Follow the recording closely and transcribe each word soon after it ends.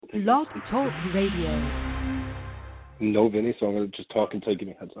Blog Talk Radio. No, Vinny, so I'm going to just talk until you give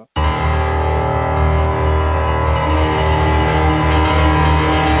me a heads up.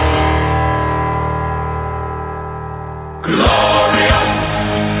 Glorious!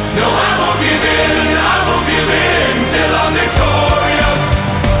 No, I won't give in till I'm victorious.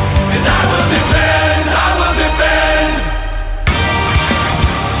 And I will defend,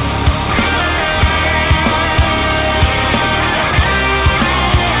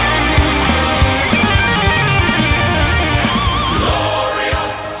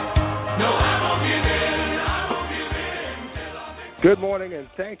 Good morning, and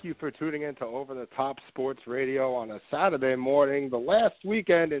thank you for tuning in to Over the Top Sports Radio on a Saturday morning, the last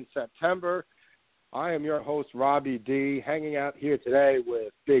weekend in September. I am your host, Robbie D., hanging out here today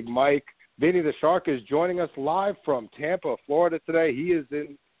with Big Mike. Vinny the Shark is joining us live from Tampa, Florida today. He is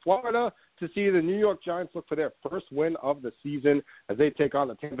in Florida to see the New York Giants look for their first win of the season as they take on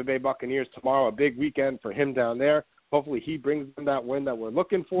the Tampa Bay Buccaneers tomorrow, a big weekend for him down there. Hopefully he brings them that win that we're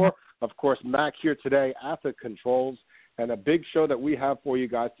looking for. Of course, Mac here today at the controls. And a big show that we have for you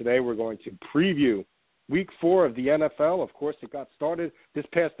guys today. We're going to preview Week 4 of the NFL. Of course, it got started this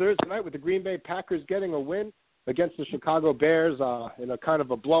past Thursday night with the Green Bay Packers getting a win against the Chicago Bears in a kind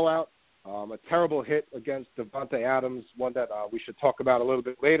of a blowout. A terrible hit against Davante Adams, one that we should talk about a little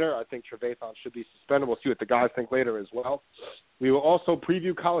bit later. I think Trevathan should be suspended. We'll see what the guys think later as well. We will also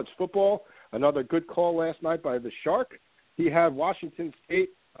preview college football. Another good call last night by the Shark. He had Washington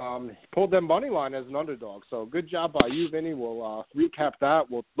State. He pulled them money line as an underdog. So good job by you, Vinny. We'll recap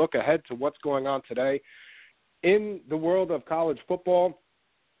that. We'll look ahead to what's going on today in the world of college football.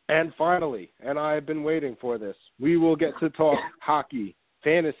 And finally, and I've been waiting for this, we will get to talk hockey,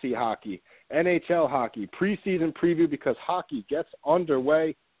 fantasy hockey, NHL hockey, preseason preview because hockey gets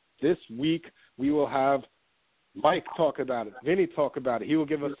underway this week. We will have Mike talk about it, Vinny talk about it. He will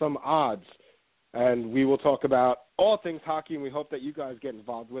give us some odds. And we will talk about all things hockey, and we hope that you guys get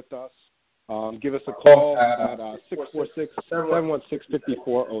involved with us. Give us a call at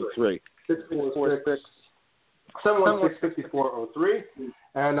 646-716-5403. 646-716-5403.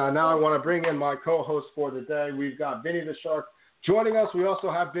 And now I want to bring in my co-host for the day. We've got Vinny the Shark joining us. We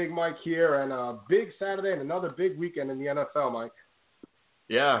also have Big Mike here, and a big Saturday and another big weekend in the NFL, Mike.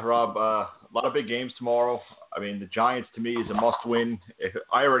 Yeah, Rob, a lot of big games tomorrow. I mean, the Giants, to me, is a must-win.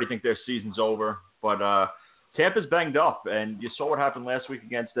 I already think their season's over. But Tampa's banged up, and you saw what happened last week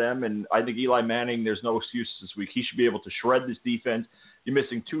against them. And I think Eli Manning, there's no excuses this week. He should be able to shred this defense. You're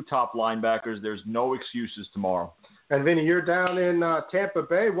missing two top linebackers. There's no excuses tomorrow. And, Vinny, you're down in Tampa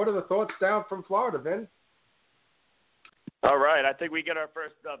Bay. What are the thoughts down from Florida, Vin? All right. I think we get our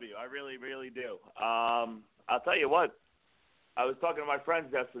first W. I really, really do. I'll tell you what. I was talking to my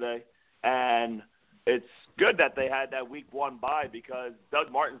friends yesterday, and it's good that they had that Week 1 bye because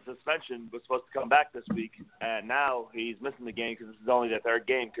Doug Martin's suspension was supposed to come back this week, and now he's missing the game because this is only their third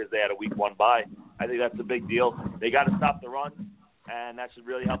game because they had a Week 1 bye. I think that's a big deal. They got to stop the run, and that should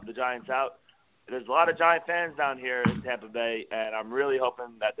really help the Giants out. There's a lot of Giant fans down here in Tampa Bay, and I'm really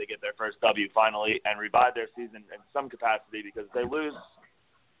hoping that they get their first W finally and revive their season in some capacity because if they lose,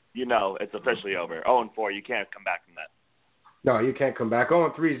 you know it's officially over. 0-4, you can't come back from that. No, you can't come back.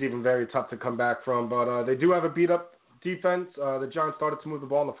 0-3 is even very tough to come back from, but they do have a beat-up defense. The Giants started to move the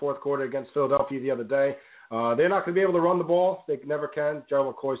ball in the fourth quarter against Philadelphia the other day. They're not going to be able to run the ball. They never can.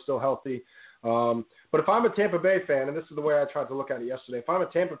 Gerald McCoy's still healthy. But if I'm a Tampa Bay fan, and this is the way I tried to look at it yesterday, if I'm a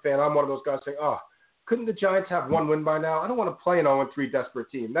Tampa fan, I'm one of those guys saying, couldn't the Giants have one win by now? I don't want to play an 0-3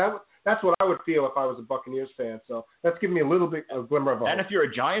 desperate team. That's what I would feel if I was a Buccaneers fan. So that's giving me a little bit of glimmer of hope. And if you're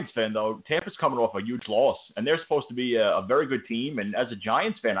a Giants fan, though, Tampa's coming off a huge loss, and they're supposed to be a very good team. And as a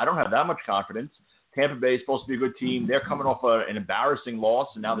Giants fan, I don't have that much confidence. Tampa Bay is supposed to be a good team. They're coming off an embarrassing loss,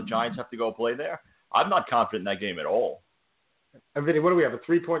 and now the Giants have to go play there. I'm not confident in that game at all. And, Vinny, what do we have, a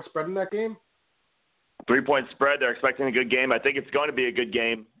 3-point spread in that game? 3-point spread. They're expecting a good game. I think it's going to be a good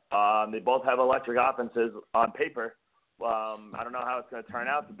game. They both have electric offenses on paper. I don't know how it's going to turn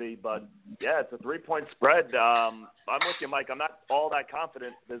out to be, but, yeah, it's a 3-point spread. I'm with you, Mike. I'm not all that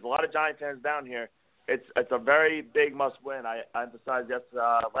confident. There's a lot of Giant fans down here. It's a very big must-win. I emphasized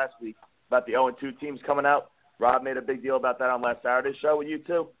last week about the 0-2 teams coming out. Rob made a big deal about that on last Saturday's show with you,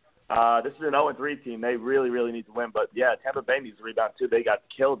 too. This is an 0-3 team. They really, really need to win. But, yeah, Tampa Bay needs to rebound, too. They got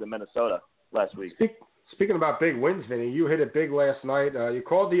killed in Minnesota last week. Speaking about big wins, Vinny, you hit it big last night. You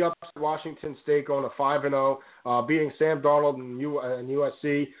called the upset Washington State going to 5-0, beating Sam Darnold and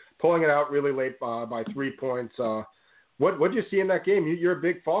USC, pulling it out really late by 3 points. What did you see in that game? You're a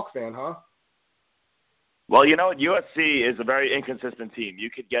big Falk fan, huh? Well, you know what? USC is a very inconsistent team. You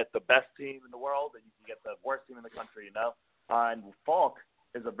could get the best team in the world, and you can get the worst team in the country, you know? And Falk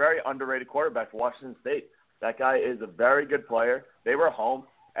is a very underrated quarterback for Washington State. That guy is a very good player. They were home,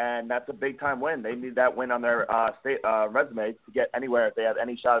 and that's a big-time win. They need that win on their state resume to get anywhere if they have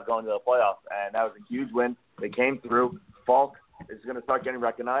any shot of going to the playoffs, and that was a huge win. They came through. Falk is going to start getting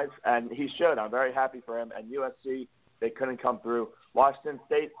recognized, and he should. I'm very happy for him. And USC, they couldn't come through. Washington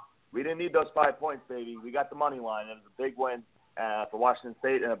State, we didn't need those 5 points, baby. We got the money line. It was a big win for Washington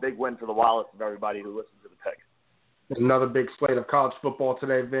State and a big win for the Wallace of everybody who listens to the pick. Another big slate of college football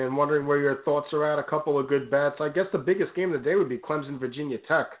today, Vin. Wondering where your thoughts are at. A couple of good bets. I guess the biggest game of the day would be Clemson, Virginia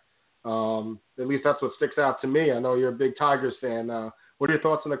Tech. At least that's what sticks out to me. I know you're a big Tigers fan. What are your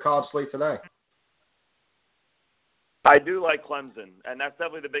thoughts on the college slate today? I do like Clemson, and that's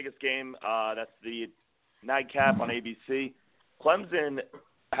definitely the biggest game. That's the nightcap on ABC. Clemson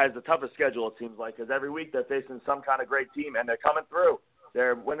has the toughest schedule, it seems like, because every week they're facing some kind of great team, and they're coming through.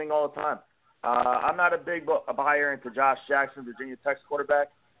 They're winning all the time. I'm not a big buyer into Josh Jackson, Virginia Tech's quarterback,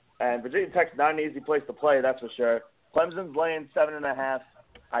 and Virginia Tech's not an easy place to play, that's for sure. Clemson's laying 7.5.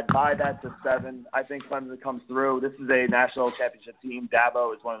 I'd buy that to 7. I think Clemson comes through. This is a national championship team.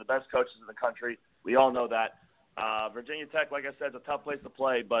 Dabo is one of the best coaches in the country. We all know that. Virginia Tech, like I said, is a tough place to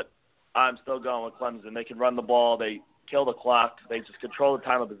play, but I'm still going with Clemson. They can run the ball. They kill the clock. They just control the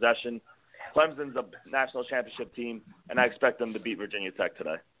time of possession. Clemson's a national championship team, and I expect them to beat Virginia Tech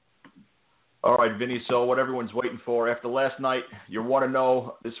today. All right, Vinny, so what everyone's waiting for. After last night, you want to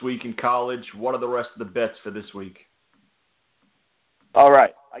know this week in college, what are the rest of the bets for this week? All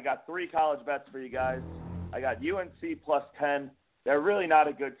right. I got 3 college bets for you guys. I got UNC plus 10. They're really not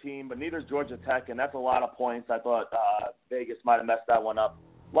a good team, but neither is Georgia Tech, and that's a lot of points. I thought Vegas might have messed that one up.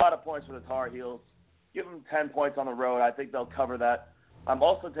 A lot of points for the Tar Heels. Give them 10 points on the road. I think they'll cover that. I'm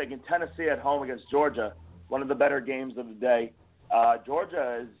also taking Tennessee at home against Georgia, one of the better games of the day.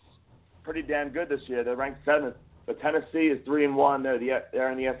 Georgia is pretty damn good this year. They're ranked 7th, but Tennessee is 3-1.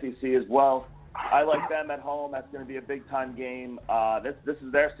 They're in the SEC as well. I like them at home. That's going to be a big-time game. This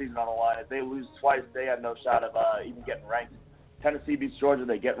is their season on the line. If they lose twice, they have no shot of even getting ranked. Tennessee beats Georgia,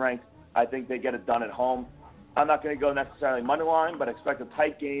 they get ranked. I think they get it done at home. I'm not going to go necessarily money line, but expect a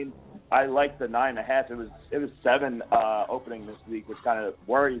tight game. I like the 9.5. It was 7 opening this week, which kind of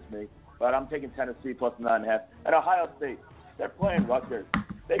worries me. But I'm taking Tennessee plus 9.5. And Ohio State, they're playing Rutgers.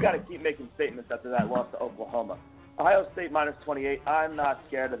 They got to keep making statements after that loss to Oklahoma. Ohio State minus 28. I'm not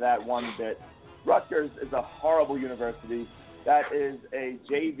scared of that one bit. Rutgers is a horrible university. That is a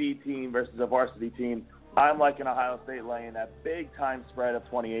JV team versus a varsity team. I'm liking Ohio State laying that big-time spread of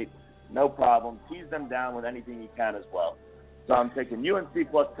 28. No problem. Tease them down with anything you can as well. So I'm taking UNC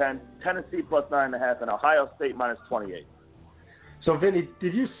plus 10, Tennessee plus 9.5, and Ohio State minus 28. So, Vinny,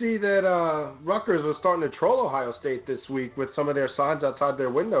 did you see that Rutgers was starting to troll Ohio State this week with some of their signs outside their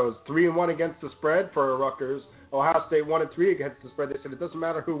windows? 3-1 against the spread for Rutgers. Ohio State 1-3 against the spread. They said it doesn't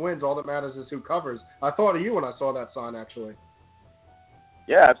matter who wins. All that matters is who covers. I thought of you when I saw that sign, actually.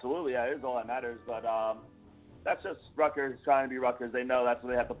 Yeah, absolutely. Yeah, it is all that matters. But that's just Rutgers trying to be Rutgers. They know that's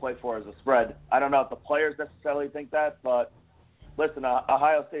what they have to play for as a spread. I don't know if the players necessarily think that, but listen,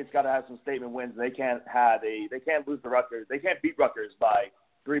 Ohio State's got to have some statement wins. They can't lose to Rutgers. They can't beat Rutgers by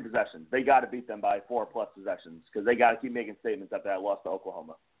 3 possessions. They got to beat them by 4+ possessions because they got to keep making statements after that loss to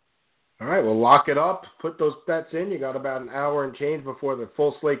Oklahoma. All right, well, lock it up. Put those bets in. You got about an hour and change before the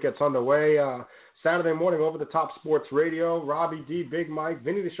full slate gets underway. Saturday morning over the Top Sports Radio. Robbie D, Big Mike,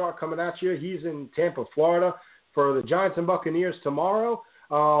 Vinny the Shark coming at you. He's in Tampa, Florida for the Giants and Buccaneers tomorrow.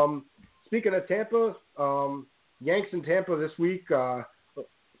 Speaking of Tampa, Yanks in Tampa this week.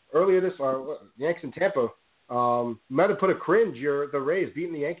 Yanks in Tampa might have put a cringe. The Rays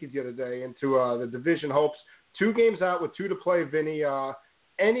beating the Yankees the other day into the division hopes. 2 games out with 2 to play, Vinny.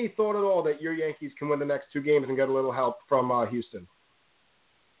 Any thought at all that your Yankees can win the next 2 games and get a little help from Houston?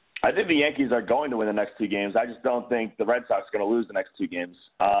 I think the Yankees are going to win the next 2 games. I just don't think the Red Sox are going to lose the next 2 games.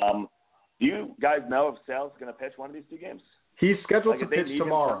 Do you guys know if Sale's going to pitch one of these 2 games? He's scheduled to pitch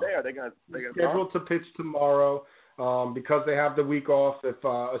tomorrow. He's scheduled to pitch tomorrow because they have the week off,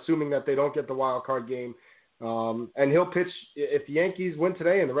 assuming that they don't get the wild card game. And he'll pitch if the Yankees win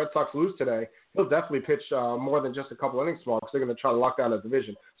today and the Red Sox lose today. He'll definitely pitch more than just a couple innings tomorrow because they're going to try to lock down the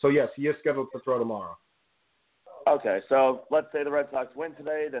division. So, yes, he is scheduled to throw tomorrow. Okay, so let's say the Red Sox win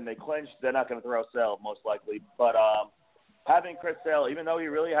today, then they clinch. They're not going to throw Sale, most likely. But having Chris Sale, even though he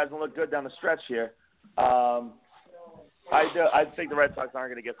really hasn't looked good down the stretch here, I think the Red Sox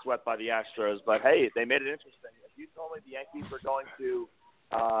aren't going to get swept by the Astros. But, hey, they made it interesting. If you told me the Yankees were going to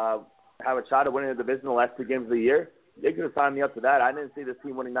have a shot at winning the division the last 2 games of the year, they could have signed me up to that. I didn't see this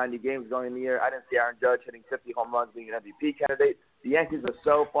team winning 90 games going in the year. I didn't see Aaron Judge hitting 50 home runs, being an MVP candidate. The Yankees are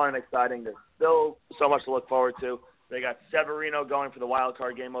so fun and exciting. There's still so much to look forward to. They got Severino going for the wild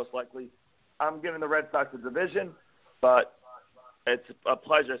card game most likely. I'm giving the Red Sox a division, but it's a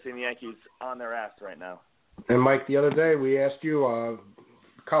pleasure seeing the Yankees on their ass right now. And, Mike, the other day we asked you,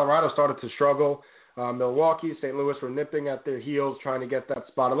 Colorado started to struggle. Milwaukee, St. Louis were nipping at their heels trying to get that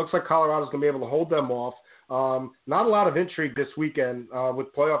spot. It looks like Colorado's going to be able to hold them off. Not a lot of intrigue this weekend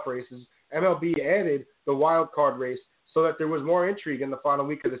with playoff races. MLB added the wild card race so that there was more intrigue in the final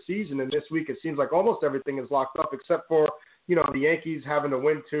week of the season. And this week it seems like almost everything is locked up except for, the Yankees having to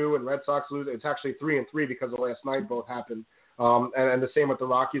win 2 and Red Sox lose. It's actually 3-3 because of last night both happened. And the same with the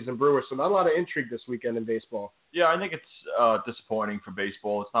Rockies and Brewers. So not a lot of intrigue this weekend in baseball. Yeah, I think it's disappointing for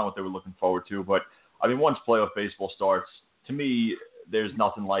baseball. It's not what they were looking forward to. But, once playoff baseball starts, to me, there's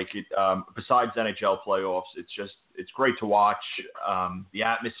nothing like it. Besides NHL playoffs, it's great to watch. The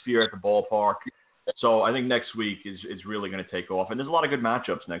atmosphere at the ballpark. So I think next week is really going to take off. And there's a lot of good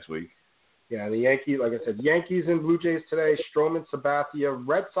matchups next week. Yeah, the Yankees, like I said, Yankees and Blue Jays today, Stroman, Sabathia,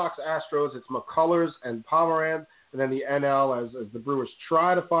 Red Sox, Astros, it's McCullers and Pomeranz. And then the NL as the Brewers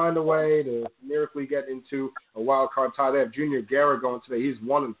try to find a way to miraculously get into a wild card tie. They have Junior Guerra going today. He's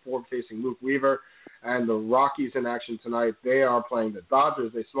 1-4 facing Luke Weaver. And the Rockies in action tonight. They are playing the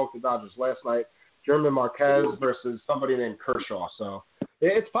Dodgers. They smoked the Dodgers last night. German Marquez versus somebody named Kershaw. So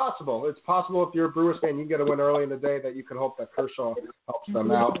it's possible. It's possible if you're a Brewers fan, you get a win early in the day that you can hope that Kershaw helps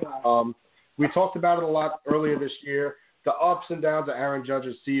them out. We talked about it a lot earlier this year. The ups and downs of Aaron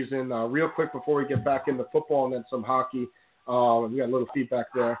Judge's season. Real quick before we get back into football and then some hockey. We got a little feedback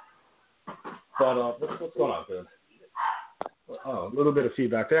there. But what's going on, dude? Oh, a little bit of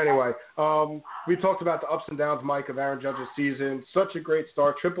feedback there. Anyway, we talked about the ups and downs, Mike, of Aaron Judge's season. Such a great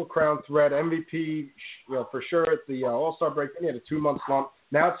start. Triple Crown threat, MVP, for sure at the All-Star break. Then he had a 2-month slump.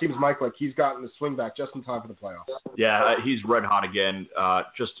 Now it seems, Mike, like he's gotten the swing back just in time for the playoffs. Yeah, he's red hot again.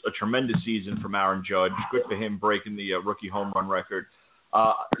 Just a tremendous season from Aaron Judge. Good for him breaking the rookie home run record.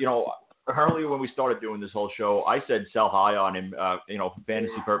 Earlier when we started doing this whole show, I said sell high on him, for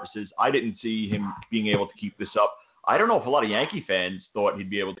fantasy purposes. I didn't see him being able to keep this up. I don't know if a lot of Yankee fans thought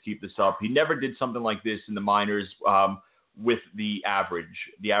he'd be able to keep this up. He never did something like this in the minors with the average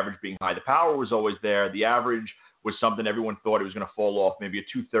being high. The power was always there. The average was something everyone thought he was going to fall off, maybe a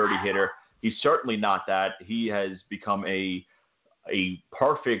 230 hitter. He's certainly not that. He has become a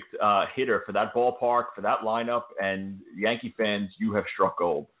perfect hitter for that ballpark, for that lineup, and Yankee fans, you have struck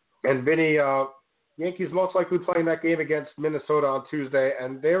gold. And Vinny, Yankees most likely playing that game against Minnesota on Tuesday,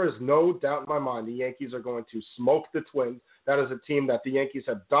 and there is no doubt in my mind the Yankees are going to smoke the Twins. That is a team that the Yankees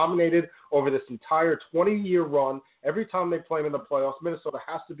have dominated over this entire 20-year run. Every time they play them in the playoffs, Minnesota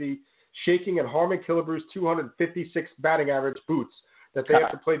has to be shaking at Harmon Killebrew's 256 batting average boots that they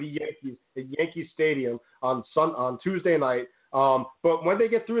have to play the Yankees at Yankee Stadium on Tuesday night. But when they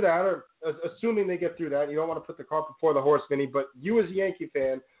get through that, or assuming they get through that, you don't want to put the cart before the horse, Vinny, but you as a Yankee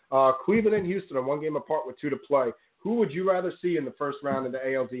fan, Cleveland and Houston are 1 game apart with 2 to play. Who would you rather see in the first round in the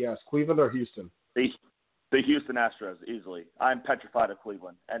ALDS, Cleveland or Houston? The Houston Astros, easily. I'm petrified of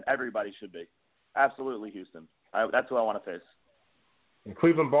Cleveland, and everybody should be. Absolutely Houston. That's who I want to face. And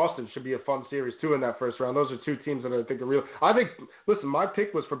Cleveland-Boston should be a fun series, too, in that first round. Those are 2 teams that I think are real. Listen, my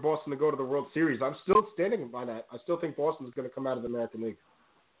pick was for Boston to go to the World Series. I'm still standing by that. I still think Boston's going to come out of the American League.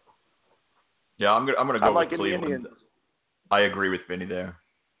 Yeah, I'm going to go with Cleveland. Indians. I agree with Vinny there.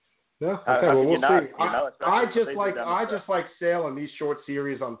 Yeah. Okay. Well, we'll see. I just like Sale in these short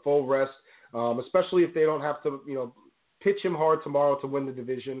series on full rest, especially if they don't have to, pitch him hard tomorrow to win the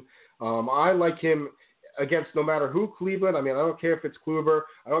division. I like him against no matter who, Cleveland. I don't care if it's Kluber.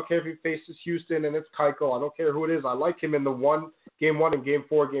 I don't care if he faces Houston and it's Keuchel. I don't care who it is. I like him in the game 1 and game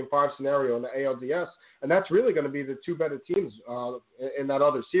 4, game 5 scenario in the ALDS, and that's really going to be the 2 better teams in that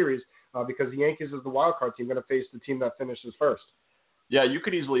other series because the Yankees is the wild card team going to face the team that finishes first. Yeah, you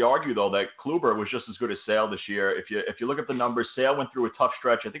could easily argue, though, that Kluber was just as good as Sale this year. If you look at the numbers, Sale went through a tough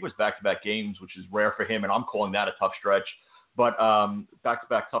stretch. I think it was back-to-back games, which is rare for him, and I'm calling that a tough stretch. But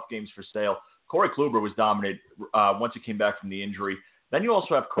back-to-back tough games for Sale. Corey Kluber was dominant once he came back from the injury. Then you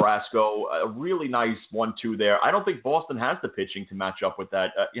also have Carrasco, a really nice 1-2 there. I don't think Boston has the pitching to match up with that.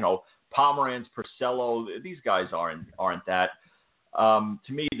 Pomeranz, Porcello, these guys aren't that.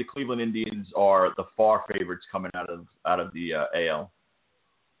 To me, the Cleveland Indians are the far favorites coming out of the AL.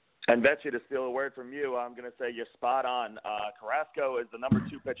 And bet you, to steal a word from you, I'm going to say you're spot on. Carrasco is the number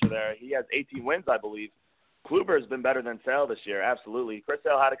 2 pitcher there. He has 18 wins, I believe. Kluber has been better than Sale this year, absolutely. Chris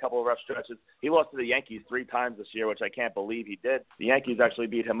Sale had a couple of rough stretches. He lost to the Yankees 3 times this year, which I can't believe he did. The Yankees actually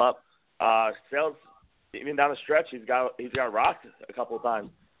beat him up. Sale's, even down the stretch, he's got rocked a couple of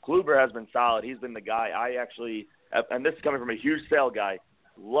times. Kluber has been solid. He's been the guy. I actually, and this is coming from a huge Sale guy,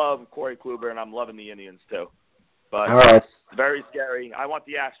 love Corey Kluber, and I'm loving the Indians too. But All right. very scary. I want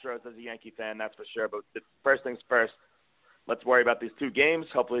the Astros as a Yankee fan, that's for sure. But first things first, let's worry about these 2 games.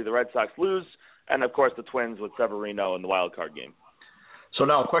 Hopefully the Red Sox lose. And, of course, the Twins with Severino in the wild card game. So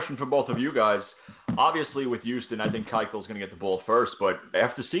now a question for both of you guys. Obviously with Houston, I think Keuchel's going to get the ball first. But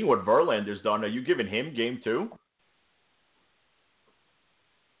after seeing what Verlander's done, are you giving him game 2?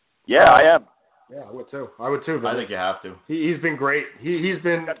 Yeah, I am. Yeah, I would too. Vinny. I think you have to. He's been great. He's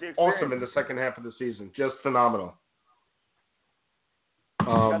been Got the experience. awesome in the second half of the season. Just phenomenal. He's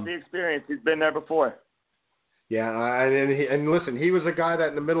got the experience. He's been there before. Yeah, and listen, he was a guy that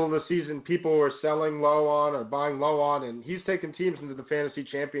in the middle of the season people were selling low on or buying low on, and he's taken teams into the fantasy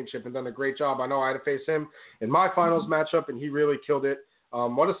championship and done a great job. I know I had to face him in my finals matchup, and he really killed it.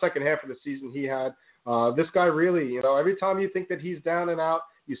 What a second half of the season he had. This guy really, every time you think that he's down and out,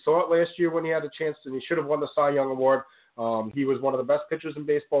 you saw it last year when he had a chance, and he should have won the Cy Young Award. He was one of the best pitchers in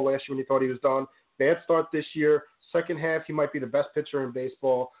baseball last year when you thought he was done. Bad start this year. Second half, he might be the best pitcher in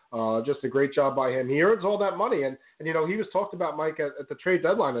baseball. Just a great job by him. He earns all that money. And he was talked about, Mike, at the trade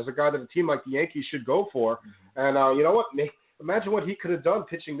deadline as a guy that a team like the Yankees should go for. And you know what? Imagine what he could have done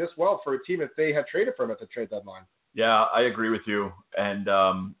pitching this well for a team if they had traded for him at the trade deadline. Yeah, I agree with you. And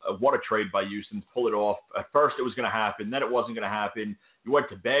what a trade by Houston to pull it off. At first it was going to happen. Then it wasn't going to happen. You went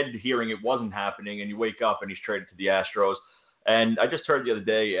to bed hearing it wasn't happening, and you wake up and he's traded to the Astros. And I just heard the other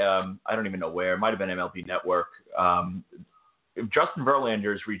day, I don't even know where, it might have been MLB Network, Justin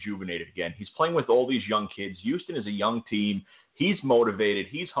Verlander is rejuvenated again. He's playing with all these young kids. Houston is a young team. He's motivated.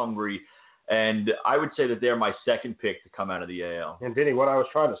 He's hungry. And I would say that they're my second pick to come out of the AL. And, Vinny, what I was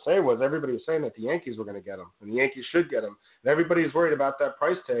trying to say was everybody was saying that the Yankees were going to get him, and the Yankees should get him. And everybody's worried about that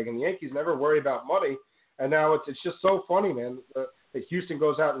price tag, and the Yankees never worry about money. And now it's just so funny, man, that Houston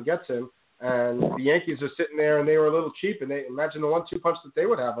goes out and gets him. And the Yankees are sitting there, and they were a little cheap. And they imagine the 1-2 punch that they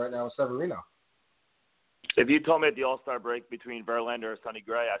would have right now with Severino. If you told me at the All-Star break between Verlander or Sonny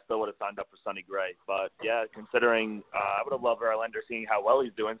Gray, I still would have signed up for Sonny Gray. But, yeah, considering I would have loved Verlander seeing how well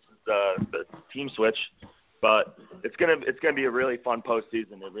he's doing since the team switch. But it's gonna be a really fun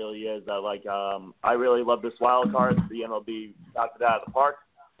postseason. It really is. I really love this wild card. The MLB knocked it out of the park,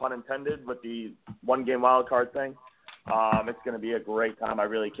 pun intended, with the 1-game wild card thing. It's going to be a great time. I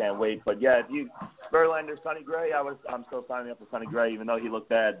really can't wait. But, yeah, Verlander, Sonny Gray, I'm still signing up for Sonny Gray, even though he looked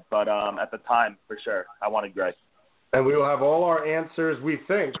bad. But at the time, for sure, I wanted Gray. And we will have all our answers, we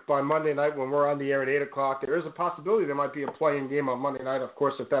think, by Monday night when we're on the air at 8 o'clock. There is a possibility there might be a play-in game on Monday night. Of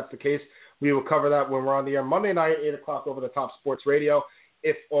course, if that's the case, we will cover that when we're on the air Monday night at 8 o'clock over the Top Sports Radio.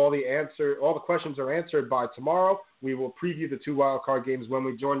 If all the questions are answered by tomorrow, we will preview the 2 wild card games when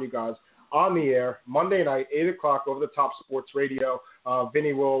we join you guys on the air Monday night, 8 o'clock over the Top Sports Radio. Vinny,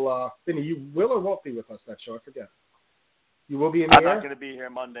 you will or won't be with us that show? I forget. You will be in the air? I'm not going to be here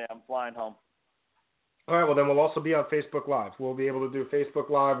Monday. I'm flying home. All right, well, then we'll also be on Facebook Live. We'll be able to do Facebook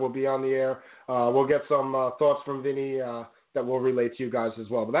Live. We'll be on the air. We'll get some thoughts from Vinny that we'll relate to you guys as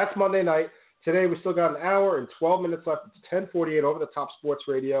well. But that's Monday night. Today, we still got an hour and 12 minutes left. It's 10:48 over the Top Sports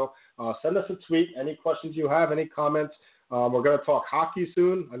Radio. Send us a tweet. Any questions you have, any comments. We're going to talk hockey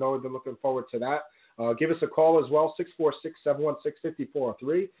soon. I know we've been looking forward to that. Give us a call as well,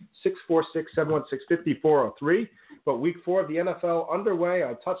 646-716-5403, 646-716-5403. But Week 4 of the NFL underway.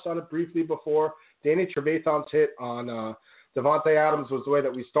 I touched on it briefly before. Danny Trevathan's hit on Devontae Adams was the way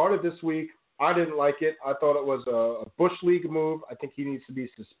that we started this week. I didn't like it. I thought it was a Bush League move. I think he needs to be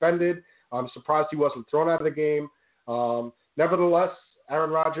suspended. I'm surprised he wasn't thrown out of the game. Nevertheless,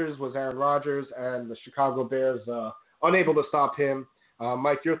 Aaron Rodgers was Aaron Rodgers, and the Chicago Bears unable to stop him.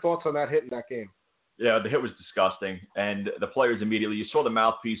 Mike, your thoughts on that hit in that game? Yeah, the hit was disgusting, and the players immediately, you saw the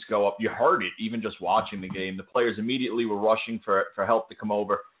mouthpiece go up. You heard it even just watching the game. The players immediately were rushing for help to come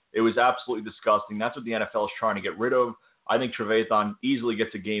over. It was absolutely disgusting. That's what the NFL is trying to get rid of. I think Trevathan easily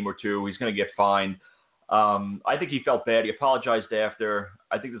gets a game or two. He's going to get fined. I think he felt bad. He apologized after.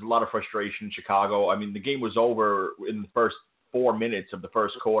 I think there's a lot of frustration in Chicago. I mean, the game was over in the first 4 minutes of the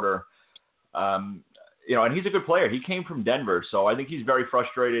first quarter. And he's a good player. He came from Denver, so I think he's very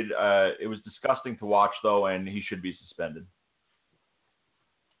frustrated. It was disgusting to watch, though, and he should be suspended.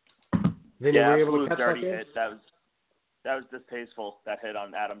 Vinny, yeah, were you able to absolute catch dirty that hit. That was distasteful, that hit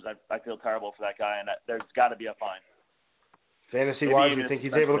on Adams. I feel terrible for that guy, and there's got to be a fine. Fantasy-wise, you think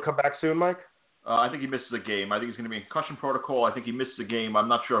he's able to come back soon, Mike? I think he misses a game. I think he's going to be in concussion protocol. I think he misses a game. I'm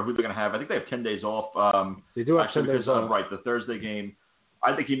not sure who they're going to have. I think they have 10 days off. They do have 10 days off. Right, the Thursday game.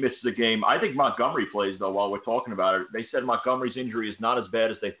 I think he misses a game. I think Montgomery plays, though, while we're talking about it. They said Montgomery's injury is not as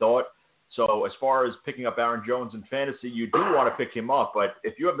bad as they thought. So as far as picking up Aaron Jones in fantasy, you do want to pick him up. But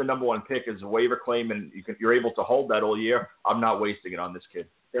if you have the number 1 pick as a waiver claim and you're able to hold that all year, I'm not wasting it on this kid.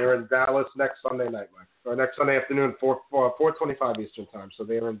 They're in Dallas next Sunday night, Mike. Or next Sunday afternoon, 4:25 Eastern time. So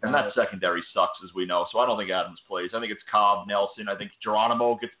they're in And Dallas. that secondary sucks, as we know. So I don't think Adams plays. I think it's Cobb, Nelson. I think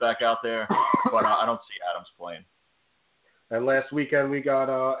Geronimo gets back out there. But I don't see Adams playing. And last weekend we got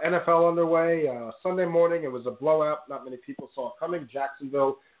NFL underway. Sunday morning it was a blowout. Not many people saw it coming.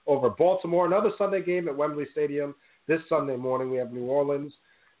 Jacksonville over Baltimore. Another Sunday game at Wembley Stadium. This Sunday morning we have New Orleans.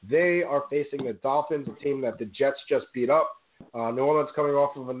 They are facing the Dolphins, a team that the Jets just beat up. New Orleans coming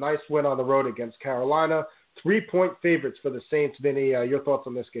off of a nice win on the road against Carolina. 3-point favorites for the Saints. Vinny, your thoughts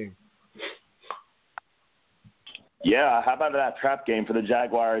on this game? Yeah, how about that trap game for the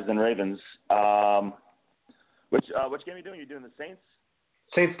Jaguars and Ravens? Which game are you doing? You're doing the Saints?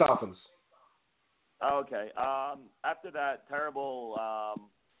 Saints-Dolphins. Oh, okay. After that terrible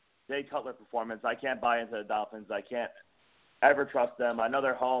Jay Cutler performance, I can't buy into the Dolphins. I can't ever trust them. I know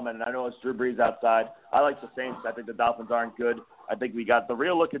they're home, and I know it's Drew Brees outside. I like the Saints. I think the Dolphins aren't good. I think we got the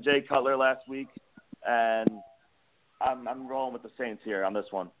real look at Jay Cutler last week, and I'm rolling with the Saints here on this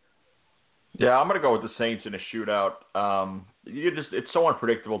one. Yeah, I'm going to go with the Saints in a shootout. It's so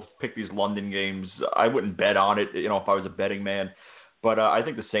unpredictable to pick these London games. I wouldn't bet on it, if I was a betting man. But I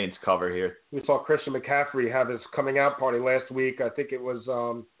think the Saints cover here. We saw Christian McCaffrey have his coming out party last week. I think it was,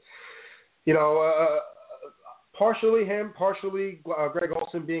 partially him, partially Greg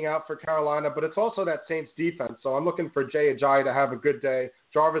Olsen being out for Carolina, but it's also that Saints defense. So I'm looking for Jay Ajayi to have a good day.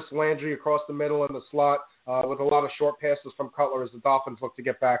 Jarvis Landry across the middle in the slot with a lot of short passes from Cutler as the Dolphins look to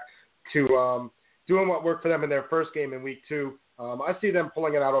get back to doing what worked for them in their first game in week 2. I see them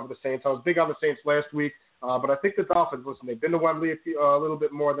pulling it out over the Saints. I was big on the Saints last week, but I think the Dolphins, listen, they've been to Wembley a little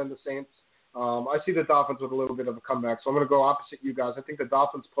bit more than the Saints. I see the Dolphins with a little bit of a comeback, so I'm going to go opposite you guys. I think the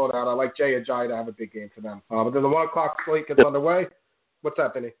Dolphins pull it out. I like Jay Ajayi to have a big game for them. But then the 1 o'clock slate gets underway. What's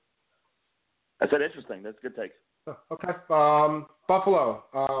that, Vinny? I said interesting. That's a good take. Okay. Buffalo,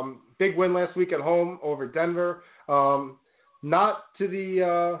 big win last week at home over Denver. Not to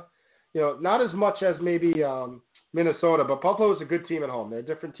the, not as much as maybe Minnesota, but Buffalo is a good team at home. They're a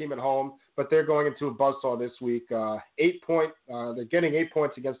different team at home, but they're going into a buzzsaw this week. 8-point, they're getting 8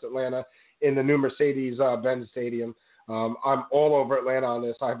 points against Atlanta in the new Mercedes-Benz Stadium. I'm all over Atlanta on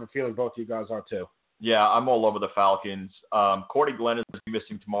this. I have a feeling both of you guys are too. Yeah, I'm all over the Falcons. Cordy Glenn is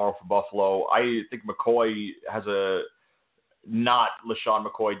missing tomorrow for Buffalo. I think McCoy has a not LaShawn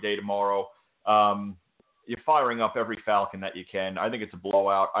McCoy day tomorrow. You're firing up every Falcon that you can. I think it's a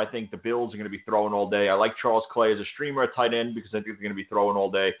blowout. I think the Bills are going to be throwing all day. I like Charles Clay as a streamer at tight end because I think they're going to be throwing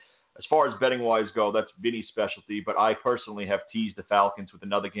all day. As far as betting-wise go, that's Vinny's specialty, but I personally have teased the Falcons with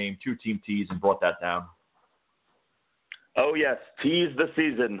another game, 2-team tease, and brought that down. Oh, yes. Tease the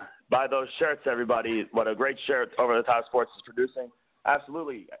season. Buy those shirts, everybody. What a great shirt Over the Top Sports is producing.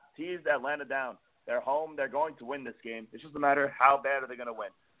 Absolutely. Tease Atlanta down. They're home. They're going to win this game. It's just a matter of how bad are they going to win.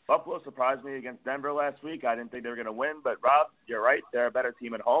 Buffalo surprised me against Denver last week. I didn't think they were going to win, but, Rob, you're right. They're a better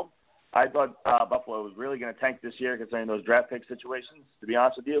team at home. I thought Buffalo was really going to tank this year considering those draft pick situations, to be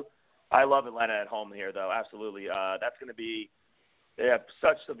honest with you. I love Atlanta at home here, though, absolutely. That's going to be – they have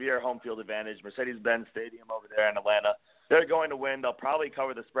such severe home field advantage. Mercedes-Benz Stadium over there in Atlanta. They're going to win. They'll probably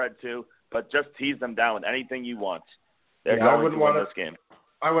cover the spread, too, but just tease them down with anything you want. They're going to win this game.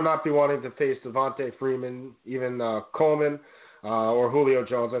 I would not be wanting to face Devontae Freeman, even Coleman, or Julio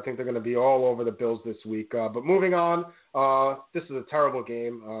Jones. I think they're going to be all over the Bills this week. But moving on, this is a terrible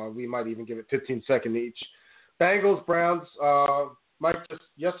game. We might even give it 15 seconds each. Bengals, Browns, Mike, just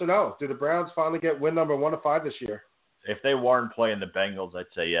yes or no? Do the Browns finally get win number 1 of 5 this year? If they weren't playing the Bengals, I'd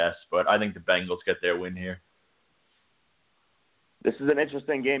say yes, but I think the Bengals get their win here. This is an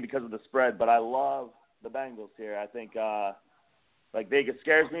interesting game because of the spread, but I love the Bengals here. I think, like Vegas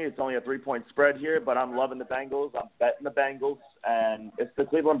scares me. It's only a 3-point spread here, but I'm loving the Bengals. I'm betting the Bengals, and it's the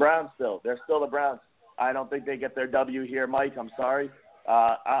Cleveland Browns still. They're still the Browns. I don't think they get their W here, Mike. I'm sorry.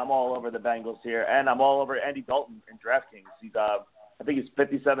 I'm all over the Bengals here, and I'm all over Andy Dalton in DraftKings. I think he's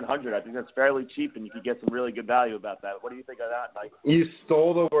 5,700. I think that's fairly cheap, and you could get some really good value about that. What do you think of that, Mike? You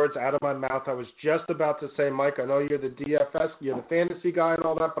stole the words out of my mouth. I was just about to say, Mike, I know you're the DFS, you're the fantasy guy and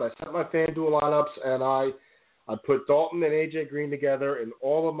all that, but I set my FanDuel lineups, and I put Dalton and A.J. Green together in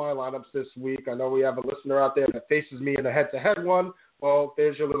all of my lineups this week. I know we have a listener out there that faces me in a head-to-head one. Well,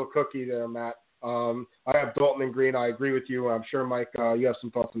 there's your little cookie there, Matt. I have Dalton and Green. I agree with you. I'm sure, Mike, you have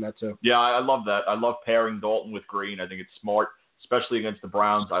some thoughts on that too. Yeah, I love that. I love pairing Dalton with Green. I think it's smart, especially against the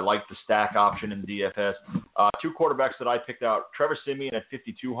Browns. I like the stack option in DFS. 2 quarterbacks that I picked out, Trevor Siemian at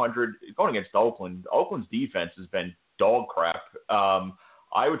 5,200, going against Oakland. Oakland's defense has been dog crap.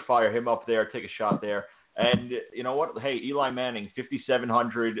 I would fire him up there, take a shot there. And you know what? Hey, Eli Manning,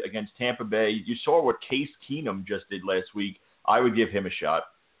 5,700 against Tampa Bay. You saw what Case Keenum just did last week. I would give him a shot.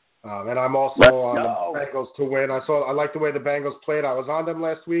 And I'm also on the Bengals to win. I like the way the Bengals played. I was on them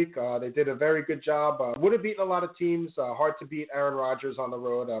last week. They did a very good job. Would have beaten a lot of teams. Hard to beat Aaron Rodgers on the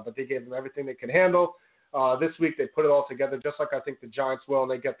road, but they gave them everything they could handle. This week they put it all together, just like I think the Giants will,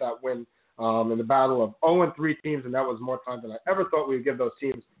 and they get that win in the battle of 0-3 teams, and that was more time than I ever thought we would give those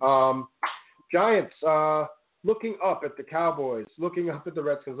teams. Giants looking up at the Cowboys, looking up at the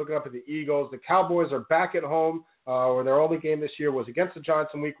Redskins, looking up at the Eagles. The Cowboys are back at home, where their only game this year was against the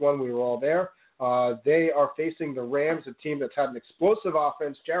Giants in Week 1. We were all there. They are facing the Rams, a team that's had an explosive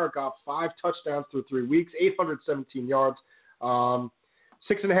offense. Jared Goff, 5 touchdowns through 3 weeks, 817 yards.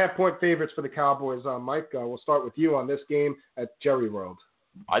 6.5-point favorites for the Cowboys. Mike, we'll start with you on this game at Jerry World.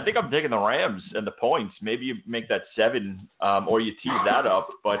 I think I'm taking the Rams and the points. Maybe you make that 7, or you tease that up.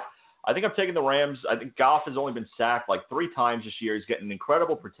 But I think I'm taking the Rams. I think Goff has only been sacked like 3 times this year. He's getting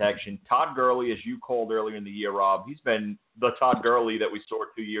incredible protection. Todd Gurley, as you called earlier in the year, Rob, he's been the Todd Gurley that we saw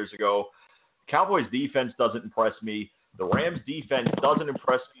 2 years ago. Cowboys defense doesn't impress me. The Rams defense doesn't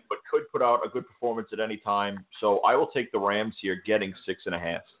impress me, but could put out a good performance at any time. So I will take the Rams here, getting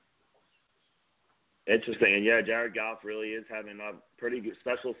 6.5. Interesting. And, yeah, Jared Goff really is having a pretty good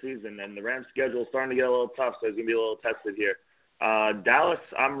special season, and the Rams' schedule is starting to get a little tough, so it's going to be a little tested here. Dallas,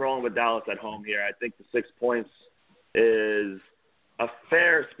 I'm rolling with Dallas at home here. I think the 6 points is a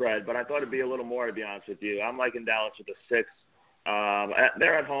fair spread, but I thought it'd be a little more, to be honest with you. I'm liking Dallas with the 6.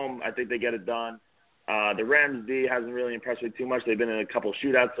 They're at home. I think they get it done. The Rams D hasn't really impressed me too much. They've been in a couple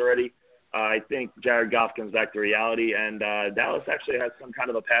shootouts already. I think Jared Goff comes back to reality, and Dallas actually has some kind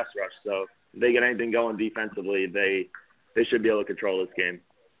of a pass rush. So if they get anything going defensively, they should be able to control this game.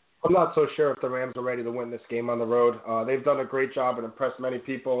 I'm not so sure if the Rams are ready to win this game on the road. They've done a great job and impressed many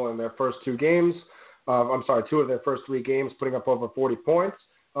people in their first 2 games. 2 of their first 3 games, putting up over 40 points.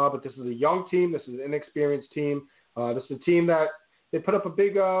 But this is a young team. This is an inexperienced team. This is a team that they put up a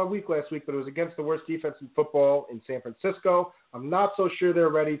big week last week, but it was against the worst defense in football in San Francisco. I'm not so sure they're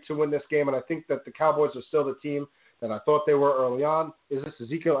ready to win this game, and I think that the Cowboys are still the team that I thought they were early on. Is this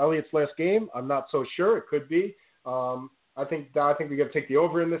Ezekiel Elliott's last game? I'm not so sure. It could be. I think we got to take the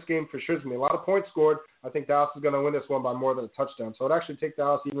over in this game for sure. There's going to be a lot of points scored. I think Dallas is going to win this one by more than a touchdown. So I'd actually take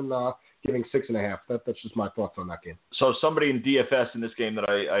Dallas even giving 6.5. That's just my thoughts on that game. So somebody in DFS in this game that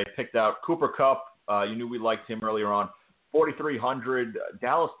I picked out, Cooper Kupp, you knew we liked him earlier on. 4,300.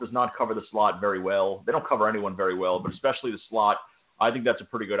 Dallas does not cover the slot very well. They don't cover anyone very well, but especially the slot. I think that's a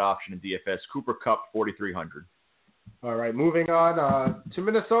pretty good option in DFS. Cooper Kupp, 4,300. All right, moving on to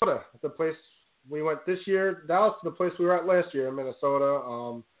Minnesota, the place we went this year. Dallas, the place we were at last year in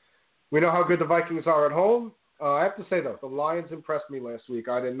Minnesota. We know how good the Vikings are at home. I have to say, though, the Lions impressed me last week.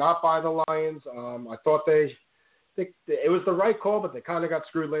 I did not buy the Lions. I thought it was the right call, but they kind of got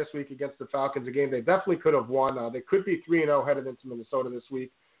screwed last week against the Falcons, a game they definitely could have won. They could be 3-0 headed into Minnesota this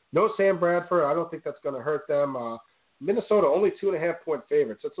week. No Sam Bradford. I don't think that's going to hurt them. Minnesota, only 2.5-point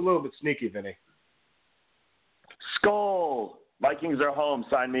favorites. That's a little bit sneaky, Vinny. Skull. Vikings are home.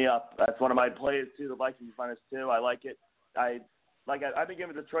 Sign me up. That's one of my plays, too, the Vikings -2. I like it. I've been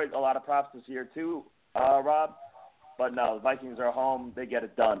giving Detroit a lot of props this year, too, Rob. But, no, the Vikings are home. They get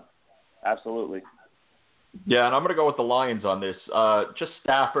it done. Absolutely. Yeah, and I'm going to go with the Lions on this. Just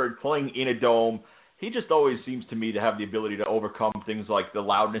Stafford playing in a dome. He just always seems to me to have the ability to overcome things like the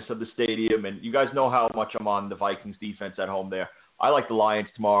loudness of the stadium. And you guys know how much I'm on the Vikings defense at home there. I like the Lions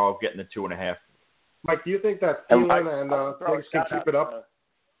tomorrow, getting the 2.5. Mike, do you think that Thielen and Diggs can keep it up?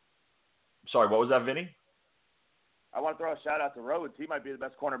 Sorry, what was that, Vinny? I want to throw a shout-out to Rhodes. He might be the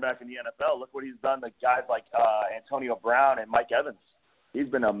best cornerback in the NFL. Look what he's done to guys like Antonio Brown and Mike Evans. He's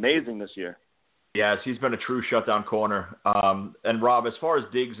been amazing this year. Yes, he's been a true shutdown corner. And, Rob, as far as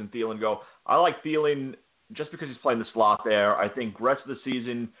Diggs and Thielen go, I like Thielen just because he's playing the slot there. I think rest of the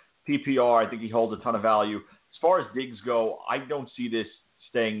season, PPR, I think he holds a ton of value. As far as Diggs go, I don't see this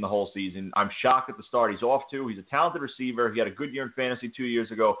staying the whole season. I'm shocked at the start he's off to. He's a talented receiver. He had a good year in fantasy 2 years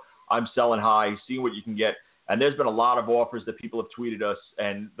ago. I'm selling high, seeing what you can get. And there's been a lot of offers that people have tweeted us,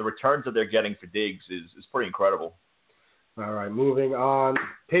 and the returns that they're getting for Diggs is pretty incredible. All right, moving on.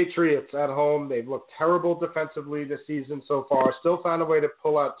 Patriots at home. They've looked terrible defensively this season so far. Still found a way to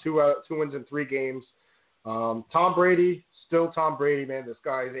pull out two wins in 3 games. Tom Brady, still Tom Brady, man. This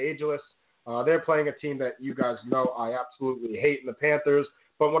guy is ageless. They're playing a team that you guys know I absolutely hate in the Panthers.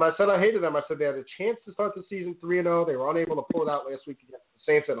 But when I said I hated them, I said they had a chance to start the season 3-0. They were unable to pull it out last week against the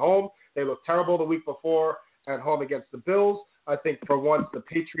Saints at home. They looked terrible the week before at home against the Bills. I think for once the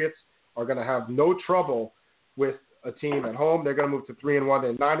Patriots are going to have no trouble with a team at home. They're going to move to 3-1.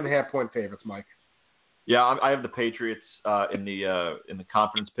 They're 9.5-point favorites, Mike. Yeah, I have the Patriots in the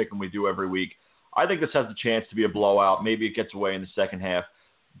confidence pick, and we do every week. I think this has the chance to be a blowout. Maybe it gets away in the second half.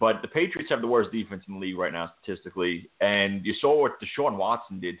 But the Patriots have the worst defense in the league right now statistically, and you saw what Deshaun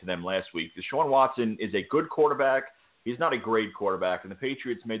Watson did to them last week. Deshaun Watson is a good quarterback. He's not a great quarterback, and the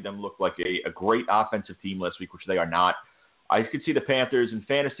Patriots made them look like a great offensive team last week, which they are not. I could see the Panthers in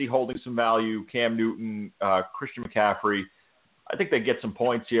fantasy holding some value, Cam Newton, Christian McCaffrey. I think they get some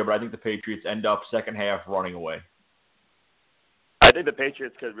points here, but I think the Patriots end up second half running away. I think the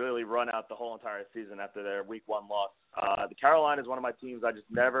Patriots could really run out the whole entire season after their Week 1 loss. The Carolina is one of my teams I just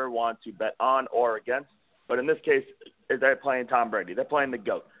never want to bet on or against. But in this case, they're playing Tom Brady. They're playing the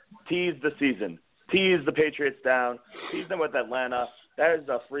GOAT. Tease the season. Tease the Patriots down. Tease them with Atlanta. That is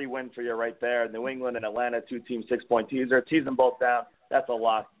a free win for you right there. New England and Atlanta, 2-team 6-point teaser. Tease them both down. That's a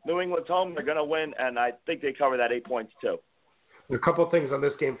lot. New England's home. They're going to win, and I think they cover that 8 points too. A couple of things on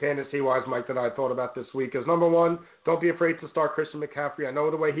this game, fantasy-wise, Mike, that I thought about this week is, number one, don't be afraid to start Christian McCaffrey. I know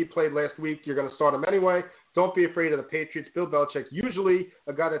the way he played last week, you're going to start him anyway. Don't be afraid of the Patriots. Bill Belichick's usually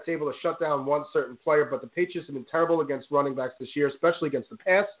a guy that's able to shut down one certain player, but the Patriots have been terrible against running backs this year, especially against the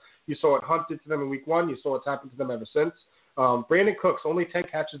pass. You saw it Hunt did to them in Week 1. You saw what's happened to them ever since. Brandon Cooks, only 10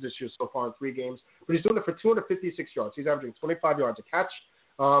 catches this year so far in 3 games, but he's doing it for 256 yards. He's averaging 25 yards a catch.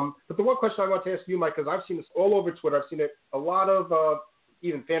 But the one question I want to ask you, Mike, because I've seen this all over Twitter. I've seen it a lot of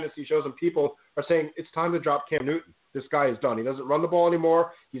even fantasy shows, and people are saying it's time to drop Cam Newton. This guy is done. He doesn't run the ball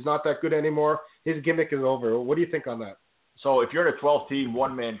anymore. He's not that good anymore. His gimmick is over. What do you think on that? So if you're in a 12-team,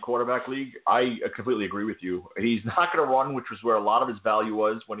 one-man quarterback league, I completely agree with you. He's not going to run, which was where a lot of his value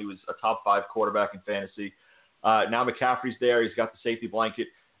was when he was a top 5 quarterback in fantasy. Now McCaffrey's there. He's got the safety blanket.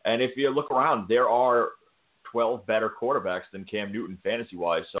 And if you look around, there are 12 better quarterbacks than Cam Newton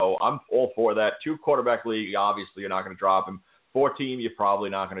fantasy-wise. So I'm all for that. 2-quarterback league, obviously you're not going to drop him. 4-team, you're probably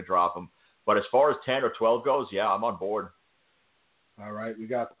not going to drop him. But as far as 10 or 12 goes, yeah, I'm on board. All right, we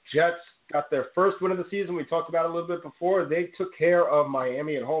got Jets, got their first win of the season. We talked about it a little bit before. They took care of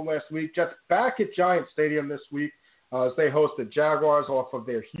Miami at home last week. Jets back at Giant Stadium this week as they host the Jaguars off of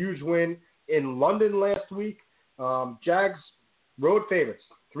their huge win in London last week. Jags, road favorites,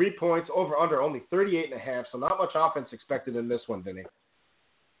 3 points, over under only 38.5, so not much offense expected in this one, Vinny.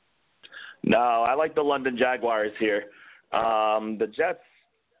 No, I like the London Jaguars here. The Jets,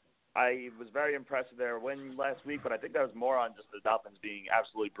 I was very impressed with their win last week, but I think that was more on just the Dolphins being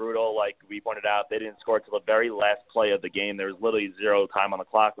absolutely brutal. Like we pointed out, they didn't score till the very last play of the game. There was literally 0 time on the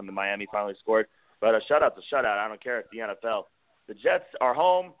clock when the Miami finally scored. But a shutout's a shutout. I don't care if the NFL. The Jets are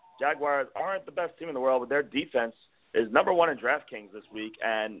home. Jaguars aren't the best team in the world, but their defense is number 1 in DraftKings this week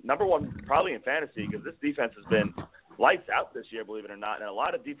and number 1 probably in fantasy because this defense has been lights out this year, believe it or not, and a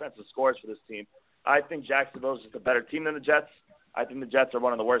lot of defensive scores for this team. I think Jacksonville is just a better team than the Jets. I think the Jets are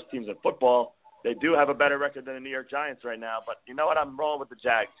one of the worst teams in football. They do have a better record than the New York Giants right now, but you know what? I'm rolling with the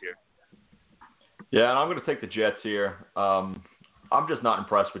Jags here. Yeah, and I'm going to take the Jets here. I'm just not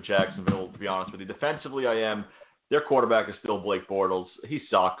impressed with Jacksonville, to be honest with you. Defensively, I am. Their quarterback is still Blake Bortles. He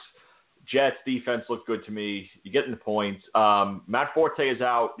sucks. Jets defense looked good to me. You're getting the points. Matt Forte is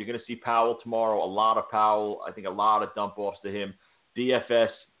out. You're going to see Powell tomorrow. A lot of Powell. I think a lot of dump-offs to him. DFS,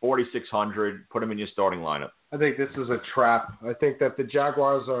 4,600. Put him in your starting lineup. I think this is a trap. I think that the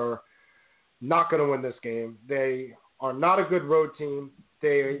Jaguars are not going to win this game. They are not a good road team.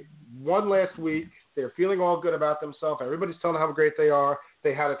 They won last week. They're feeling all good about themselves. Everybody's telling them how great they are.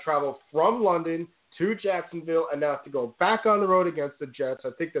 They had to travel from London to Jacksonville and now have to go back on the road against the Jets. I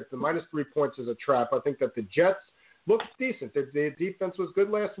think that the minus 3 points is a trap. I think that the Jets looked decent. Their defense was good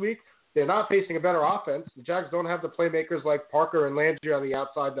last week. They're not facing a better offense. The Jags don't have the playmakers like Parker and Landry on the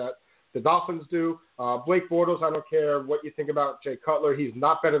outside that the Dolphins do. Blake Bortles, I don't care what you think about Jay Cutler. He's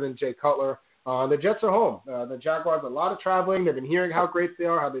not better than Jay Cutler. The Jets are home. The Jaguars, a lot of traveling. They've been hearing how great they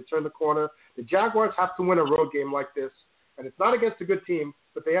are, how they turn the corner. The Jaguars have to win a road game like this, and it's not against a good team,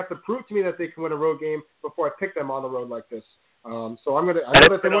 but they have to prove to me that they can win a road game before I pick them on the road like this. So I'm going to – I know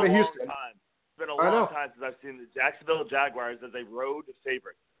that they won to Houston. It's been a long time since I've seen the Jacksonville Jaguars as a road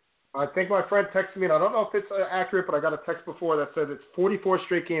favorite. I think my friend texted me, and I don't know if it's accurate, but I got a text before that said it's 44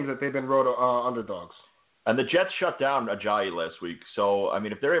 straight games that they've been road underdogs. And the Jets shut down Ajayi last week. So, I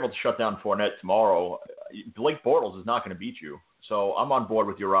mean, if they're able to shut down Fournette tomorrow, Blake Bortles is not going to beat you. So I'm on board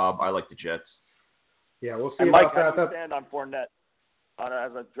with you, Rob. I like the Jets. Yeah, we'll see and about Mike, that. How do you stand on Fournette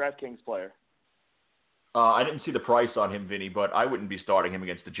as a DraftKings player? I didn't see the price on him, Vinny, but I wouldn't be starting him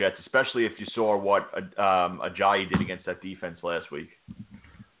against the Jets, especially if you saw what Ajayi did against that defense last week.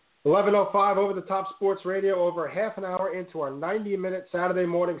 11:05 Over the Top Sports Radio, over half an hour into our 90-minute Saturday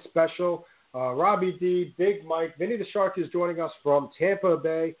morning special. Robbie D, Big Mike, Vinny the Shark is joining us from Tampa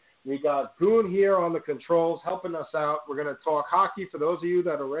Bay. We got Goon here on the controls helping us out. We're going to talk hockey. For those of you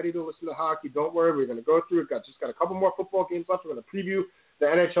that are ready to listen to hockey, don't worry. We're going to go through it. Just got a couple more football games left. We're going to preview the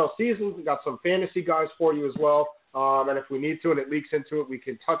NHL season. We got some fantasy guys for you as well. And if we need to and it leaks into it, we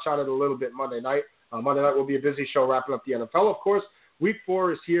can touch on it a little bit Monday night. Monday night will be a busy show wrapping up the NFL, of course. Week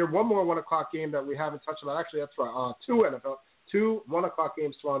 4 is here. One more 1 o'clock game that we haven't touched on. Actually, that's right. 2 1 o'clock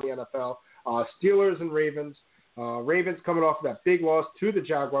games tomorrow in the NFL. Steelers and Ravens. Ravens coming off of that big loss to the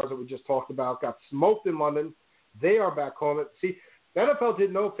Jaguars that we just talked about. Got smoked in London. They are back home. See, the NFL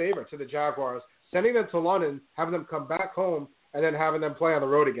did no favor to the Jaguars, sending them to London, having them come back home, and then having them play on the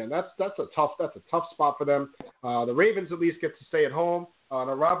road again. That's a tough spot for them. The Ravens at least get to stay at home on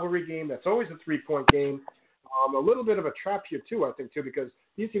a rivalry game. That's always a 3-point game. A little bit of a trap here too, I think, too, because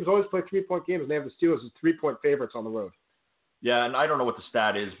these teams always play 3-point games, and they have the Steelers as 3-point favorites on the road. Yeah, and I don't know what the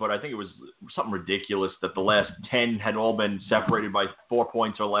stat is, but I think it was something ridiculous that the last 10 had all been separated by 4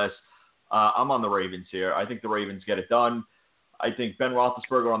 points or less. I'm on the Ravens here. I think the Ravens get it done. I think Ben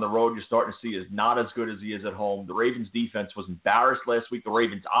Roethlisberger on the road you're starting to see is not as good as he is at home. The Ravens defense was embarrassed last week. The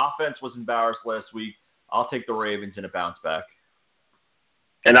Ravens offense was embarrassed last week. I'll take the Ravens in a bounce back.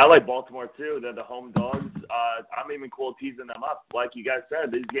 And I like Baltimore, too. They're the home dogs. I'm even cool teasing them up. Like you guys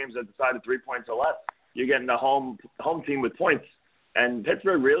said, these games are decided 3 points or less. You're getting a home team with points. And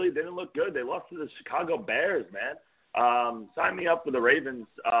Pittsburgh really didn't look good. They lost to the Chicago Bears, man. Sign me up for the Ravens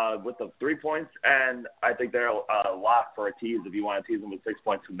with the 3 points, and I think they're a lot for a tease if you want to tease them with 6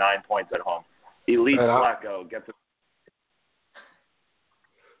 points to 9 points at home. Elite Flacco gets it.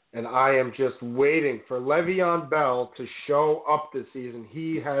 And I am just waiting for Le'Veon Bell to show up this season.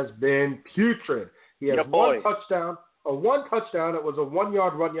 He has been putrid. He has one touchdown. It was a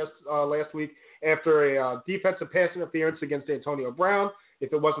 1-yard run last week after a defensive pass interference against Antonio Brown.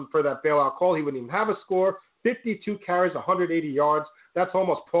 If it wasn't for that bailout call, he wouldn't even have a score. 52 carries, 180 yards. That's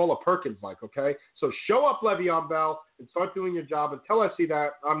almost Paula Perkins-like, okay? So show up, Le'Veon Bell, and start doing your job. Until I see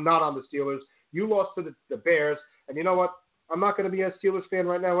that, I'm not on the Steelers. You lost to the Bears, and you know what? I'm not going to be a Steelers fan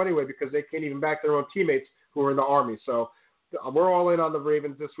right now anyway because they can't even back their own teammates who are in the Army. So we're all in on the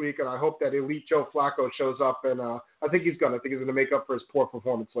Ravens this week, and I hope that elite Joe Flacco shows up, and I think he's going to. I think he's going to make up for his poor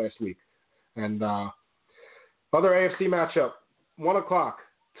performance last week. And other AFC matchup, 1 o'clock,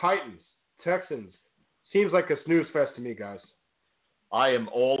 Titans, Texans. Seems like a snooze fest to me, guys. I am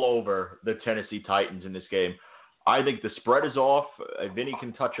all over the Tennessee Titans in this game. I think the spread is off. Vinny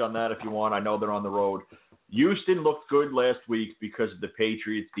can touch on that if you want. I know they're on the road. Houston looked good last week because of the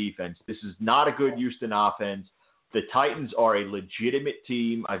Patriots defense. This is not a good Houston offense. The Titans are a legitimate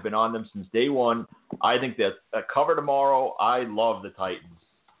team. I've been on them since day one. I think that cover tomorrow. I love the Titans.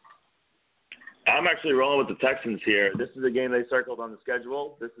 I'm actually rolling with the Texans here. This is a game they circled on the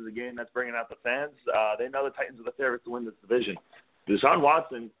schedule. This is a game that's bringing out the fans. They know the Titans are the favorites to win this division. Deshaun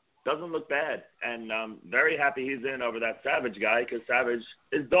Watson doesn't look bad, and I'm very happy he's in over that Savage guy because Savage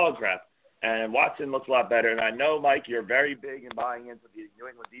is dog crap. And Watson looks a lot better. And I know, Mike, you're very big in buying into the New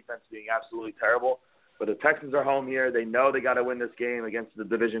England defense being absolutely terrible. But the Texans are home here. They know they got to win this game against the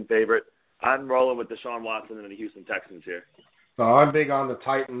division favorite. I'm rolling with Deshaun Watson and the Houston Texans here. I'm big on the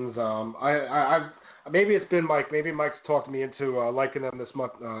Titans. Maybe it's been Mike. Maybe Mike's talked me into liking them this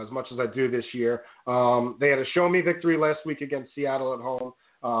month as much as I do this year. They had a show-me victory last week against Seattle at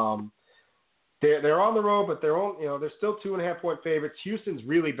home. They're on the road, but they're still 2.5-point favorites. Houston's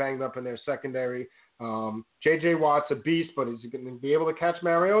really banged up in their secondary. J.J. Watt's a beast, but is he going to be able to catch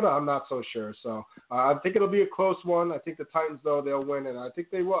Mariota? I'm not so sure. So I think it'll be a close one. I think the Titans, though, they'll win, and I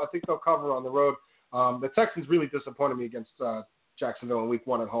think they will. I think they'll cover on the road. The Texans really disappointed me against Jacksonville in Week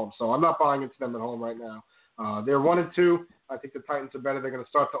 1 at home, so I'm not buying into them at home right now. They're 1-2. I think the Titans are better. They're going to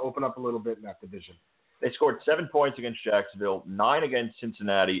start to open up a little bit in that division. They scored 7 points against Jacksonville, 9 against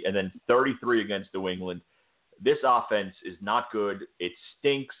Cincinnati, and then 33 against New England. This offense is not good. It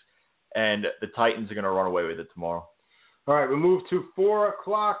stinks, and the Titans are going to run away with it tomorrow. All right, we move to 4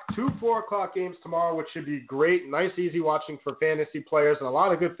 o'clock. 2 4 o'clock games tomorrow, which should be great. Nice, easy watching for fantasy players and a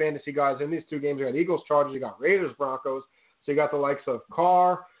lot of good fantasy guys in these 2 games. You got Eagles, Chargers, you got Raiders, Broncos. So you got the likes of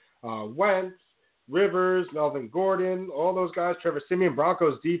Carr, Wentz, Rivers, Melvin Gordon, all those guys, Trevor Siemian,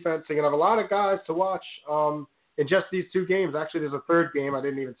 Broncos defense. You're going to have a lot of guys to watch in just these 2 games. Actually, there's a third game I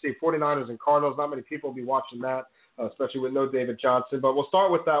didn't even see, 49ers and Cardinals. Not many people will be watching that, especially with no David Johnson. But we'll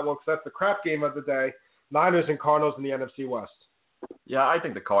start with that one because that's the crap game of the day. Niners and Cardinals in the NFC West. Yeah, I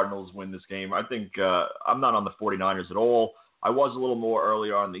think the Cardinals win this game. I think I'm not on the 49ers at all. I was a little more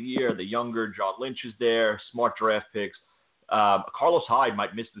earlier on in the year. The younger John Lynch is there, smart draft picks. Carlos Hyde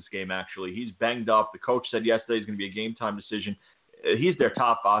might miss this game, actually. He's banged up. The coach said yesterday it's going to be a game-time decision. He's their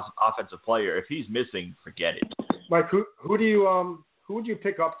top offensive player. If he's missing, forget it. Mike, who would you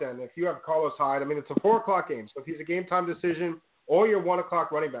pick up then if you have Carlos Hyde? I mean, it's a 4 o'clock game, so if he's a game-time decision, all your 1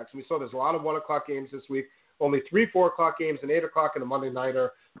 o'clock running backs, and we saw there's a lot of 1 o'clock games this week, only 3 4 o'clock games and 8 o'clock in the Monday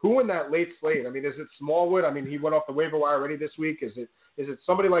nighter. Who in that late slate? I mean, is it Smallwood? I mean, he went off the waiver wire already this week. Is it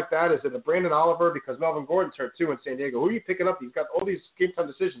somebody like that? Is it a Brandon Oliver? Because Melvin Gordon's hurt too in San Diego. Who are you picking up? He's got all these game time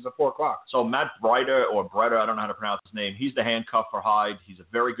decisions at 4 o'clock. So Matt Breida, I don't know how to pronounce his name. He's the handcuff for Hyde. He's a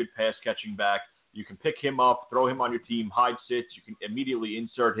very good pass catching back. You can pick him up, throw him on your team. Hyde sits. You can immediately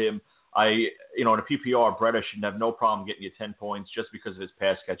insert him. In a PPR, Breida should have no problem getting you 10 points just because of his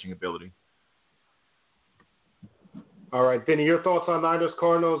pass catching ability. All right, Vinny, your thoughts on Niners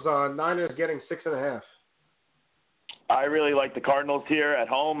Cardinals? Niners getting 6.5. I really like the Cardinals here at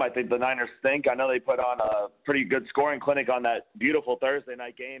home. I think the Niners stink. I know they put on a pretty good scoring clinic on that beautiful Thursday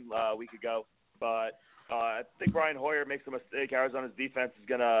night game a week ago, but I think Brian Hoyer makes a mistake. Arizona's defense is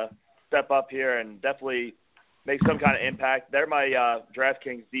going to step up here and definitely make some kind of impact. They're my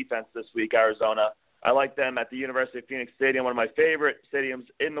DraftKings defense this week, Arizona. I like them at the University of Phoenix Stadium, one of my favorite stadiums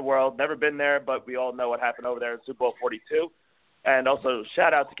in the world. Never been there, but we all know what happened over there in Super Bowl 42. And also,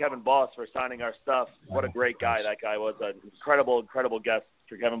 shout out to Kevin Boss for signing our stuff. What a great guy that guy was. An incredible guest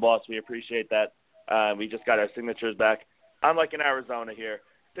for Kevin Boss. We appreciate that. We just got our signatures back. I'm liking Arizona here.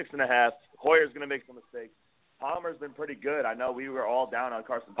 6.5. Hoyer's going to make some mistakes. Palmer's been pretty good. I know we were all down on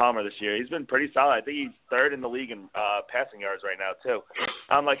Carson Palmer this year. He's been pretty solid. I think he's third in the league in passing yards right now, too.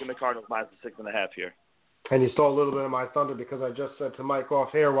 I'm liking the Cardinals minus the 6.5 here. And you stole a little bit of my thunder because I just said to Mike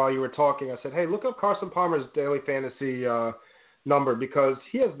off air while you were talking, I said, hey, look up Carson Palmer's daily fantasy number because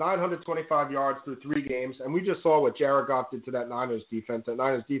he has 925 yards through 3 games, and we just saw what Jared Goff did to that Niners defense. That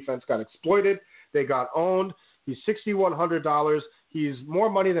Niners defense got exploited. They got owned. He's $6,100. He's more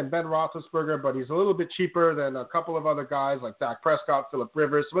money than Ben Roethlisberger, but he's a little bit cheaper than a couple of other guys like Dak Prescott, Phillip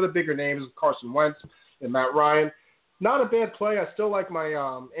Rivers, some of the bigger names, Carson Wentz and Matt Ryan. Not a bad play. I still like my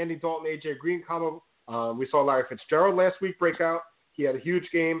Andy Dalton, A.J. Green combo. We saw Larry Fitzgerald last week break out. He had a huge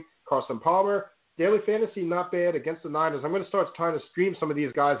game. Carson Palmer. Daily fantasy, not bad against the Niners. I'm going to start trying to stream some of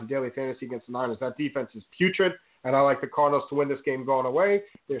these guys in daily fantasy against the Niners. That defense is putrid, and I like the Cardinals to win this game going away.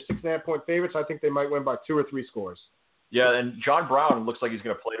 They're 6.5-point favorites. I think they might win by 2 or 3 scores. Yeah, and John Brown looks like he's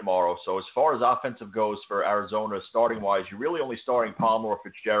going to play tomorrow. So as far as offensive goes for Arizona, starting-wise, you're really only starting Palmer or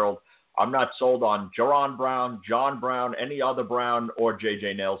Fitzgerald. I'm not sold on Jaron Brown, John Brown, any other Brown, or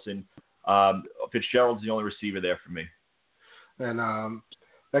J.J. Nelson. Fitzgerald's the only receiver there for me. And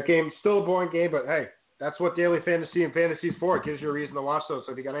that game's still a boring game, but hey, that's what daily fantasy and fantasy is for. It gives you a reason to watch those.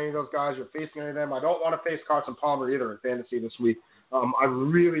 So if you got any of those guys, you're facing any of them. I don't want to face Carson Palmer either in fantasy this week. I'm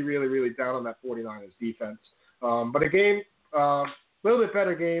really, really, really down on that 49ers defense. But a game, a little bit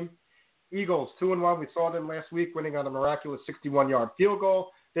better game. Eagles 2-1. We saw them last week winning on a miraculous 61-yard field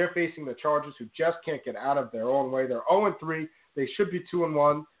goal. They're facing the Chargers, who just can't get out of their own way. They're 0-3. They should be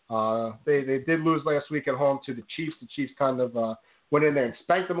 2-1. They did lose last week at home to the Chiefs. The Chiefs kind of went in there and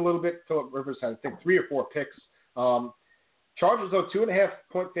spanked them a little bit. Phillip Rivers had, I think, 3 or 4 picks. Chargers, though,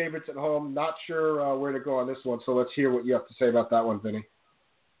 2.5-point favorites at home. Not sure where to go on this one, so let's hear what you have to say about that one, Vinny.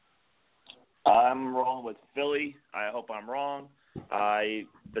 I'm rolling with Philly. I hope I'm wrong.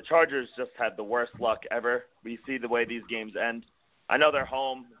 The Chargers just had the worst luck ever. We see the way these games end. I know they're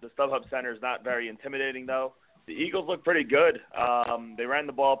home. The StubHub Center is not very intimidating, though. The Eagles look pretty good. They ran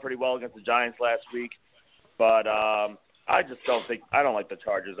the ball pretty well against the Giants last week. But I just don't like the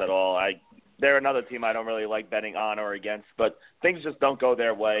Chargers at all. They're another team I don't really like betting on or against. But things just don't go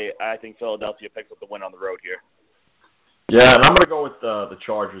their way. I think Philadelphia picks up the win on the road here. Yeah, and I'm going to go with the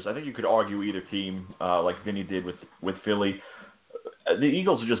Chargers. I think you could argue either team, like Vinny did with Philly. The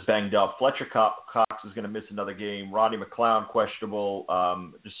Eagles are just banged up. Fletcher Cox is going to miss another game. Rodney McLeod questionable.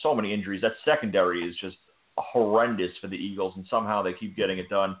 Just so many injuries. That secondary is just horrendous for the Eagles, and somehow they keep getting it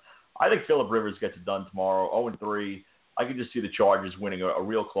done. I think Phillip Rivers gets it done tomorrow, 0-3. I can just see the Chargers winning a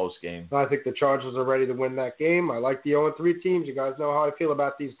real close game. I think the Chargers are ready to win that game. I like the 0-3 teams. You guys know how I feel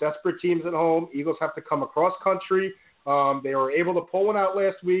about these desperate teams at home. Eagles have to come across country. They were able to pull one out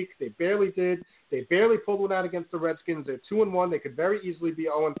last week. They barely did. They barely pulled one out against the Redskins. They're 2-1. They could very easily be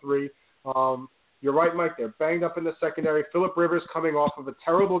 0-3. You're right, Mike. They're banged up in the secondary. Phillip Rivers, coming off of a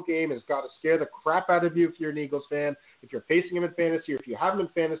terrible game, has got to scare the crap out of you if you're an Eagles fan. If you're facing him in fantasy or if you have him in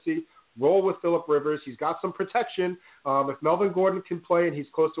fantasy, roll with Phillip Rivers. He's got some protection. If Melvin Gordon can play and he's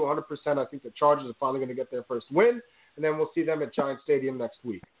close to 100%, I think the Chargers are finally going to get their first win, and then we'll see them at Giant Stadium next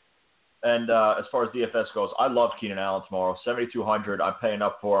week. And as far as DFS goes, I love Keenan Allen tomorrow. 7,200. I'm paying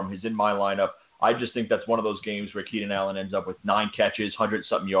up for him. He's in my lineup. I just think that's one of those games where Keenan Allen ends up with 9 catches,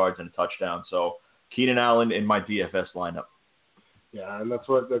 100-something yards, and a touchdown. So Keenan Allen in my DFS lineup. Yeah, and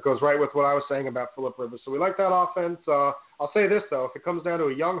that goes right with what I was saying about Phillip Rivers. So we like that offense. I'll say this, though. If it comes down to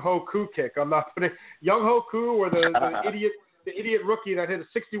a Young Ho Koo kick, I'm not putting Young Ho Koo or the idiot the idiot rookie that hit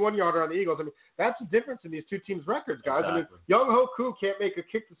a 61-yarder on the Eagles. I mean, that's the difference in these two teams' records, guys. Exactly. I mean, Young Ho Koo can't make a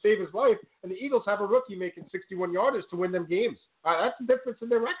kick to save his life, and the Eagles have a rookie making 61-yarders to win them games. That's the difference in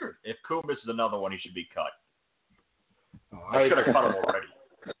their record. If Koo misses another one, he should be cut. I should have cut him already.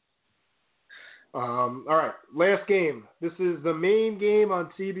 All right, last game. This is the main game on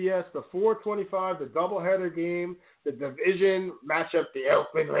CBS, the 4:25, the doubleheader game, the division matchup, the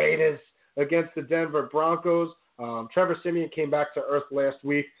Oakland Raiders against the Denver Broncos. Trevor Siemian came back to earth last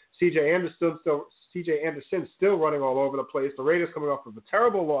week. C.J. Anderson still running all over the place. The Raiders coming off of a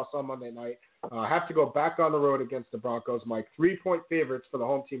terrible loss on Monday night. Have to go back on the road against the Broncos. Mike, 3-point favorites for the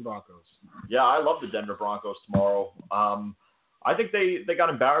home team Broncos. Yeah, I love the Denver Broncos tomorrow. I think they got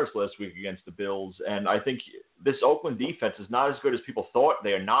embarrassed last week against the Bills, and I think this Oakland defense is not as good as people thought.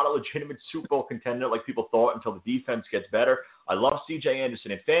 They are not a legitimate Super Bowl contender like people thought until the defense gets better. I love C.J.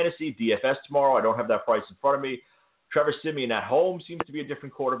 Anderson in fantasy, DFS tomorrow. I don't have that price in front of me. Trevor Siemian at home seems to be a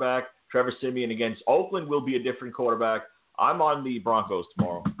different quarterback. Trevor Siemian against Oakland will be a different quarterback. I'm on the Broncos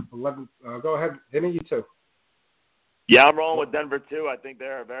tomorrow. Go ahead. Vinny, you too. Yeah, I'm rolling with Denver, too. I think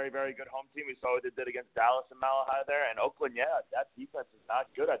they're a very, very good home team. We saw what they did against Dallas and Malachi there. And Oakland, yeah, that defense is not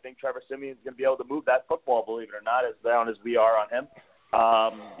good. I think Trevor Siemian is going to be able to move that football, believe it or not, as down as we are on him.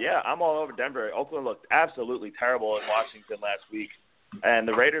 Yeah, I'm all over Denver. Oakland looked absolutely terrible in Washington last week. And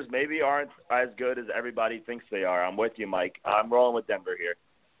the Raiders maybe aren't as good as everybody thinks they are. I'm with you, Mike. I'm rolling with Denver here.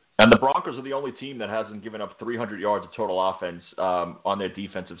 And the Broncos are the only team that hasn't given up 300 yards of total offense on their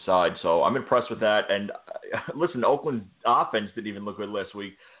defensive side. So I'm impressed with that. And listen, Oakland offense didn't even look good last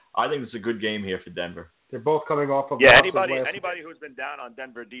week. I think it's a good game here for Denver. They're both coming off of anybody who's been down on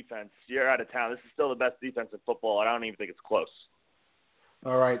Denver defense, you're out of town. This is still the best defense in football. I don't even think it's close.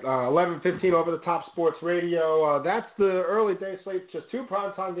 All right, 11:15 over the Top Sports Radio. That's the early day slate. Just two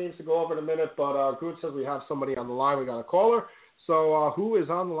primetime games to go over in a minute, but Good says we have somebody on the line. We got a caller. So who is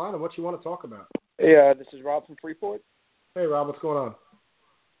on the line and what you want to talk about? Hey, this is Rob from Freeport. Hey, Rob, what's going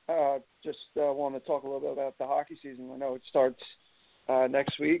on? Just wanted to talk a little bit about the hockey season. I know it starts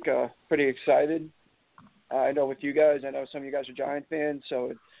next week. Pretty excited. I know with you guys, I know some of you guys are Giant fans,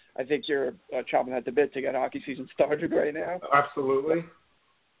 so I think you're chomping at the bit to get hockey season started right now. Absolutely.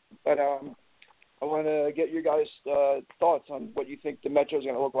 But I want to get your guys' thoughts on what you think the Metro is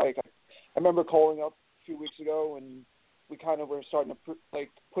going to look like. I remember calling up a few weeks ago, and we kind of were starting to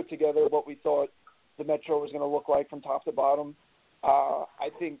put together what we thought the Metro was going to look like from top to bottom. I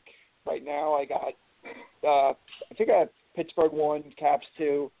think right now I have Pittsburgh 1, Caps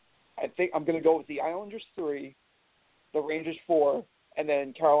 2. I think I'm going to go with the Islanders 3, the Rangers 4, and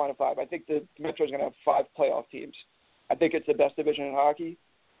then Carolina 5. I think the Metro is going to have 5 playoff teams. I think it's the best division in hockey.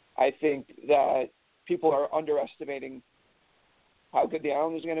 I think that people are underestimating how good the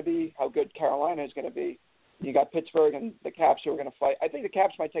Islanders are going to be, how good Carolina is going to be. You got Pittsburgh and the Caps who are going to fight. I think the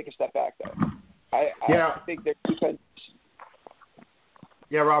Caps might take a step back, though. I think their defense.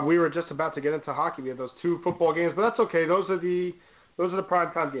 Yeah, Rob, we were just about to get into hockey. We have those 2 football games, but that's okay. Those are the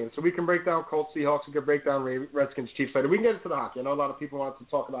primetime games. So we can break down Colts, Seahawks, we can break down Redskins, Chiefs later. We can get into the hockey. I know a lot of people want to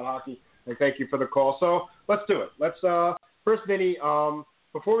talk about hockey, and thank you for the call. So let's do it. Let's first, Vinny,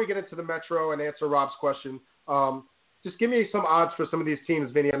 before we get into the Metro and answer Rob's question, just give me some odds for some of these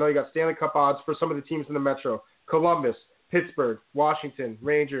teams, Vinny. I know you got Stanley Cup odds for some of the teams in the Metro. Columbus, Pittsburgh, Washington,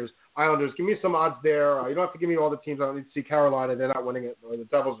 Rangers, Islanders. Give me some odds there. You don't have to give me all the teams. I don't need to see Carolina. They're not winning it, or the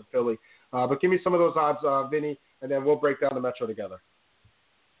Devils or Philly. But give me some of those odds, Vinny, and then we'll break down the Metro together.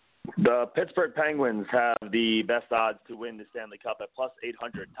 The Pittsburgh Penguins have the best odds to win the Stanley Cup at plus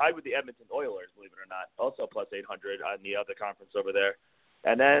 800, tied with the Edmonton Oilers, believe it or not, also plus 800 on the other conference over there.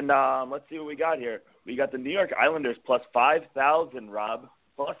 And then let's see what we got here. We got the New York Islanders plus 5,000, Rob.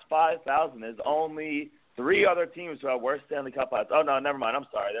 Plus 5,000. There's only 3 other teams who have worse Stanley Cup odds. Oh, no, never mind. I'm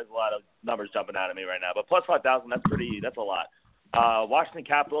sorry. There's a lot of numbers jumping out at me right now. But plus 5,000, that's a lot. Washington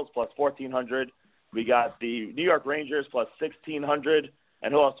Capitals plus 1,400. We got the New York Rangers plus 1,600.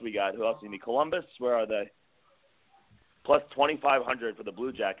 And who else do we got? Who else do we need? Columbus, where are they? Plus 2,500 for the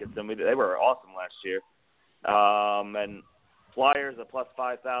Blue Jackets. And they were awesome last year. And Flyers at plus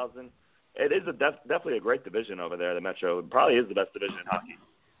 5,000. It is definitely a great division over there, the Metro. It probably is the best division in hockey.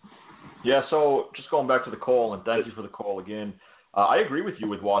 Yeah, so just going back to the call, and thank you for the call again. I agree with you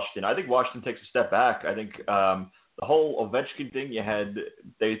with Washington. I think Washington takes a step back. I think the whole Ovechkin thing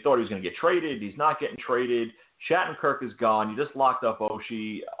they thought he was going to get traded. He's not getting traded. Shattenkirk is gone. You just locked up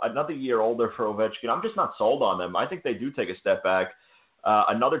Oshie. Another year older for Ovechkin. I'm just not sold on them. I think they do take a step back.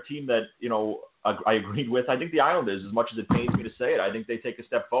 Another team that, I agreed with, I think the Islanders, as much as it pains me to say it, I think they take a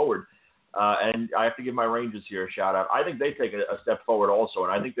step forward. And I have to give my Rangers here a shout out. I think they take a step forward also,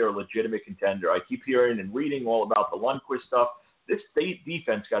 and I think they're a legitimate contender. I keep hearing and reading all about the Lundqvist stuff. This state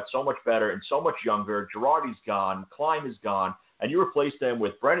defense got so much better and so much younger. Girardi's gone. Klein is gone. And you replace them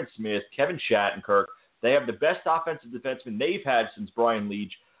with Brendan Smith, Kevin Shattenkirk. They have the best offensive defenseman they've had since Brian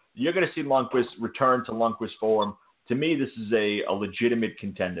Leach. You're going to see Lundqvist return to Lundqvist form. To me, this is a legitimate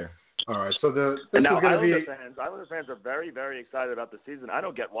contender. All right, so this now, is going to be. Islanders fans are very, very excited about the season. I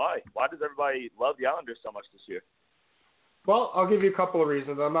don't get why. Why does everybody love the Islanders so much this year? Well, I'll give you a couple of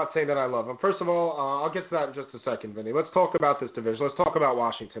reasons. I'm not saying that I love them. First of all, I'll get to that in just a second, Vinny. Let's talk about this division. Let's talk about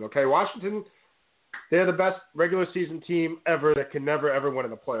Washington, okay? Washington, they're the best regular season team ever that can never, ever win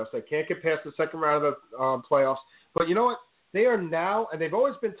in the playoffs. They can't get past the second round of the playoffs. But you know what? They are now, and they've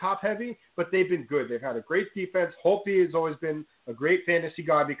always been top-heavy, but they've been good. They've had a great defense. Holtby has always been a great fantasy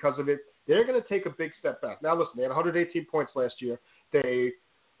guy because of it. They're going to take a big step back. Now, listen, they had 118 points last year. They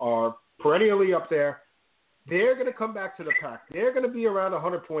are perennially up there. They're going to come back to the pack. They're going to be around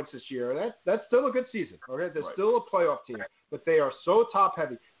 100 points this year. That's still a good season. Okay? They're still a playoff team, but they are so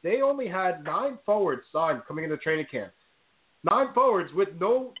top-heavy. They only had 9 forwards signed coming into training camp. 9 forwards with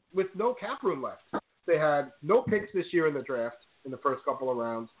no cap room left. They had no picks this year in the draft in the first couple of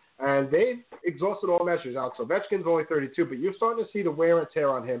rounds, and they've exhausted all measures out. So Ovechkin's only 32, but you're starting to see the wear and tear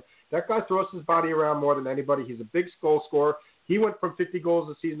on him. That guy throws his body around more than anybody. He's a big goal scorer. He went from 50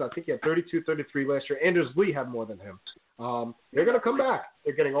 goals a season. I think he had 32, 33 last year. Anders Lee had more than him. They're going to come back.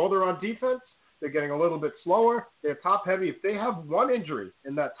 They're getting older on defense. They're getting a little bit slower. They're top-heavy. If they have one injury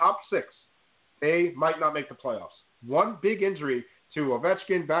in that top 6, they might not make the playoffs. One big injury to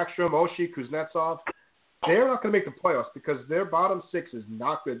Ovechkin, Backstrom, Oshie, Kuznetsov, they're not going to make the playoffs because their bottom 6 is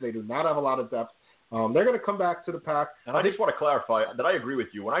not good. They do not have a lot of depth. They're going to come back to the pack. And I just want to clarify that I agree with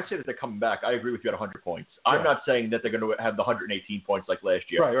you. When I say that they're coming back, I agree with you at 100 points. I'm not saying that they're going to have the 118 points like last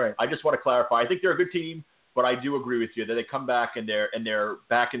year. Right. I just want to clarify. I think they're a good team, but I do agree with you that they come back and they're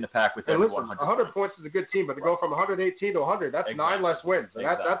back in the pack with everyone. Listen, 100 points is a good team, but to go from 118 to 100, that's 9 less wins. And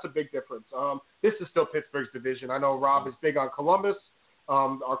that's a big difference. This is still Pittsburgh's division. I know Rob is big on Columbus.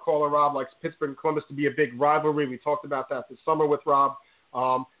 Our caller, Rob, likes Pittsburgh and Columbus to be a big rivalry. We talked about that this summer with Rob.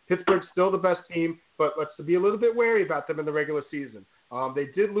 Pittsburgh's still the best team, but let's be a little bit wary about them in the regular season. They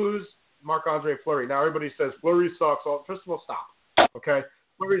did lose Marc-Andre Fleury. Now everybody says Fleury sucks. Well, first of all, stop. Okay?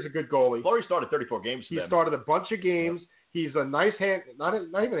 Fleury's a good goalie. Fleury started 34 games for them. He started a bunch of games. Yep. He's a nice not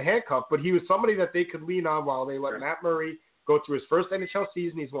even a handcuff, but he was somebody that they could lean on while they let Matt Murray go through his first NHL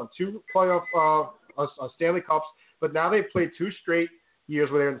season. He's won 2 playoff Stanley Cups, but now they've played 2 straight years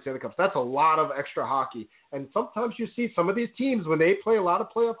where they're in the Stanley Cups. That's a lot of extra hockey. And sometimes you see some of these teams, when they play a lot of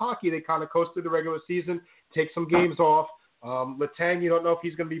playoff hockey, they kind of coast through the regular season, take some games off. Letang, you don't know if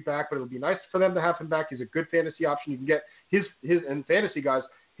he's going to be back, but it would be nice for them to have him back. He's a good fantasy option. You can get his and fantasy guys,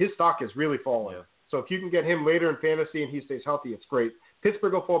 his stock is really falling. Yeah. So if you can get him later in fantasy and he stays healthy, it's great.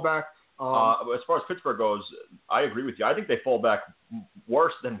 Pittsburgh will fall back. As far as Pittsburgh goes, I agree with you. I think they fall back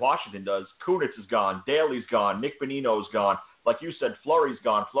worse than Washington does. Kunitz is gone. Daly's gone. Nick Bonino's gone. Like you said, Fleury's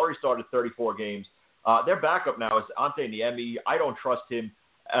gone. Fleury started 34 games. Their backup now is Ante Niemi. I don't trust him.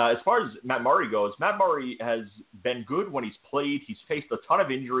 As far as Matt Murray goes, Matt Murray has been good when he's played. He's faced a ton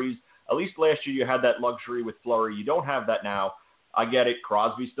of injuries. At least last year you had that luxury with Fleury. You don't have that now. I get it.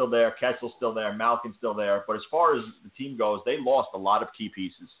 Crosby's still there. Kessel's still there. Malkin's still there. But as far as the team goes, they lost a lot of key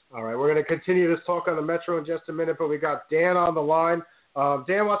pieces. All right, we're going to continue this talk on the Metro in just a minute, but we got Dan on the line.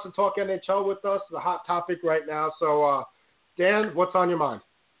 Dan wants to talk NHL with us. It's a hot topic right now. So, Dan, what's on your mind?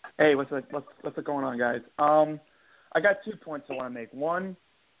 Hey, what's going on, guys? I got 2 points I want to make. One,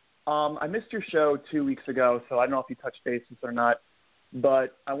 I missed your show 2 weeks ago, so I don't know if you touched bases or not,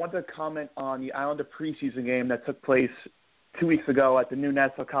 but I want to comment on the Islander preseason game that took place 2 weeks ago at the new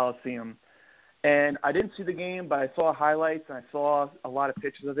Nassau Coliseum. And I didn't see the game, but I saw highlights and I saw a lot of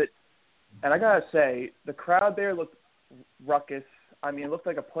pictures of it. And I got to say, the crowd there looked ruckus. I mean, it looked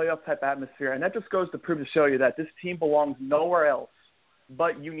like a playoff-type atmosphere. And that just goes to prove to show you that this team belongs nowhere else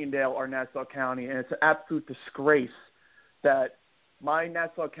but Uniondale or Nassau County. And it's an absolute disgrace that my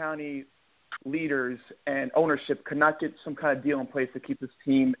Nassau County leaders and ownership could not get some kind of deal in place to keep this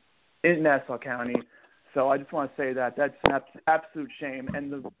team in Nassau County. So I just want to say that that's an absolute shame.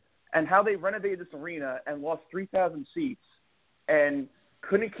 And how they renovated this arena and lost 3,000 seats and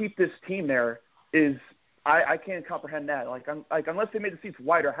couldn't keep this team there is I can't comprehend that. Like unless they made the seats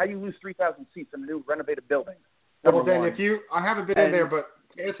wider, how do you lose 3,000 seats in a new renovated building? Well, Dan, I haven't been in there, but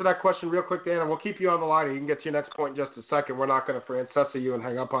to answer that question real quick, Dan, and we'll keep you on the line, and you can get to your next point in just a second. We're not going to Francesa you and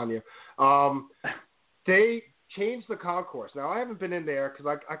hang up on you. They changed the concourse. Now, I haven't been in there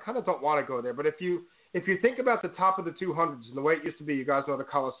because I kind of don't want to go there, but if you think about the top of the 200s and the way it used to be, you guys know the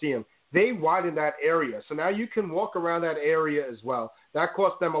Coliseum, they widened that area. So now you can walk around that area as well. That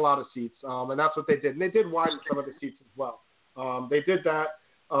cost them a lot of seats, and that's what they did. And they did widen some of the seats as well. They did that.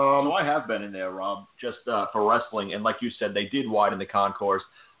 So I have been in there, Rob, just for wrestling. And like you said, they did widen the concourse.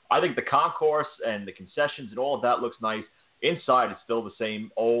 I think the concourse and the concessions and all of that looks nice. Inside, it's still the same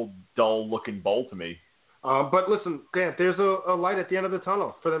old, dull-looking bowl to me. But listen, Dan, there's a light at the end of the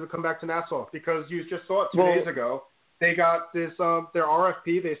tunnel for them to come back to Nassau, because you just saw it 2 days ago. They got this their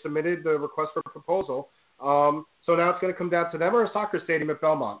RFP. They submitted the request for proposal. So now it's going to come down to them or a soccer stadium at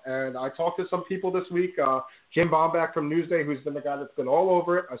Belmont. And I talked to some people this week. Jim Bomback from Newsday, who's been the guy that's been all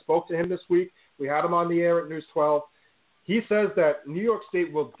over it. I spoke to him this week. We had him on the air at News 12. He says that New York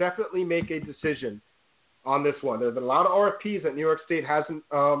State will definitely make a decision on this one. There have been a lot of RFPs that New York State hasn't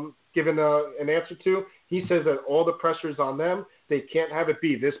given an answer to. He says that all the pressure's on them. They can't have it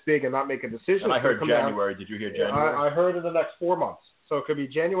be this big and not make a decision. And I heard January. Did you hear January? I heard in the next 4 months. So it could be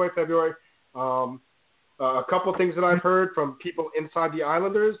January, February. A couple things that I've heard from people inside the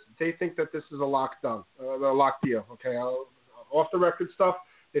Islanders, they think that this is a lock deal. Okay, off the record stuff,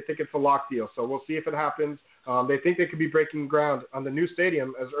 they think it's a lock deal. So we'll see if it happens. They think they could be breaking ground on the new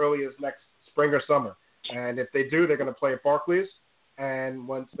stadium as early as next spring or summer. And if they do, they're going to play at Barclays. And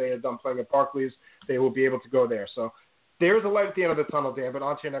once they are done playing at Barclays, they will be able to go there. So there's a light at the end of the tunnel, Dan. But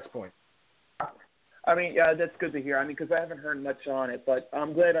on to your next point. I mean, yeah, that's good to hear. I mean, because I haven't heard much on it, but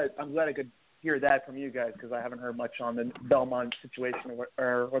I'm glad I could hear that from you guys, because I haven't heard much on the Belmont situation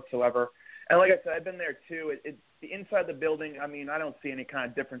or whatsoever. And like I said, I've been there too. The inside the building, I mean, I don't see any kind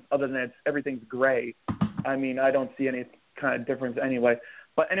of difference other than everything's gray. I mean, I don't see any kind of difference anyway.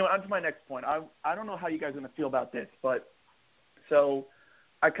 But anyway, on to my next point. I don't know how you guys are going to feel about this, but so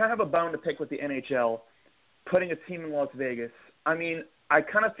I kind of have a bone to pick with the NHL putting a team in Las Vegas. I mean, I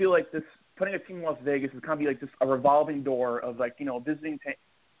kind of feel like this putting a team in Las Vegas is kind of be like just a revolving door of, like, you know, visiting,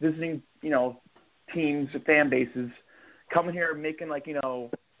 you know, teams, fan bases, coming here, making, like, you know,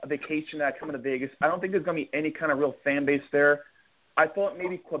 a vacation that coming to Vegas. I don't think there's going to be any kind of real fan base there. I thought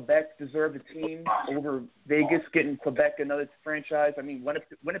maybe Quebec deserved a team over Vegas, getting Quebec another franchise. I mean,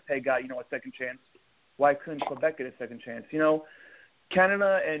 Winnipeg got, you know, a second chance. Why couldn't Quebec get a second chance? You know,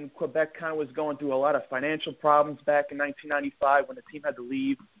 Canada and Quebec kind of was going through a lot of financial problems back in 1995 when the team had to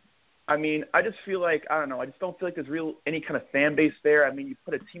leave. I mean, I just feel like, I don't know, I just don't feel like there's any kind of fan base there. I mean, you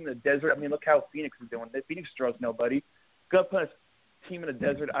put a team in the desert. I mean, look how Phoenix is doing. Phoenix draws nobody. Go put a team in the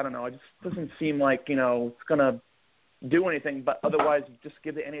desert. I don't know. It just doesn't seem like, you know, it's going to do anything, but otherwise just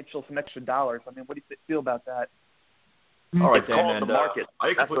give the NHL some extra dollars. I mean, what do you feel about that? All right, it's Dan, called and the market.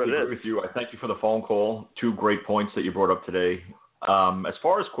 I completely agree with you. I thank you for the phone call. Two great points that you brought up today. As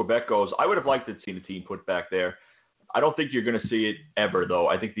far as Quebec goes, I would have liked to see the team put back there. I don't think you're going to see it ever, though.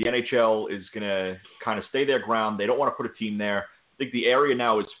 I think the NHL is going to kind of stay their ground. They don't want to put a team there. I think the area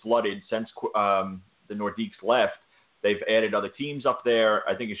now is flooded since the Nordiques left. They've added other teams up there.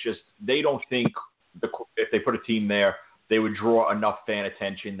 I think it's just they don't think if they put a team there, they would draw enough fan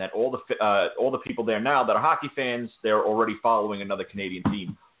attention that all the people there now that are hockey fans, they're already following another Canadian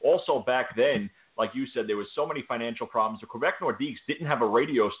team. Also, back then, like you said, there was so many financial problems. The Quebec Nordiques didn't have a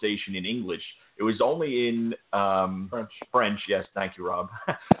radio station in English. It was only in French. Yes, thank you, Rob.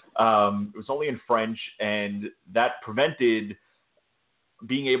 It was only in French, and that prevented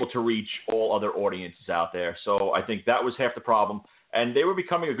being able to reach all other audiences out there. So I think that was half the problem. And they were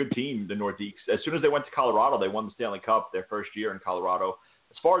becoming a good team, the Nordiques. As soon as they went to Colorado, they won the Stanley Cup their first year in Colorado.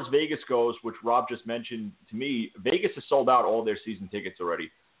 As far as Vegas goes, which Rob just mentioned to me, Vegas has sold out all their season tickets already.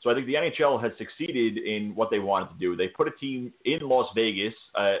 So I think the NHL has succeeded in what they wanted to do. They put a team in Las Vegas,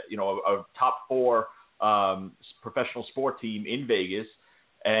 a top 4 professional sport team in Vegas,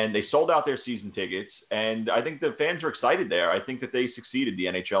 and they sold out their season tickets. And I think the fans are excited there. I think that they succeeded, the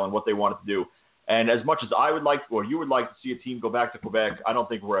NHL, in what they wanted to do. And as much as I would like, or you would like to see a team go back to Quebec, I don't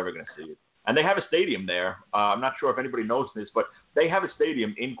think we're ever going to see it. And they have a stadium there. I'm not sure if anybody knows this, but they have a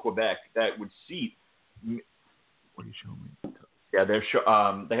stadium in Quebec that would seat. What are you showing me? Yeah,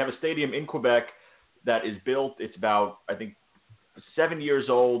 they have a stadium in Quebec that is built. It's about, I think, 7 years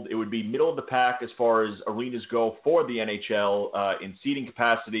old. It would be middle of the pack as far as arenas go for the NHL in seating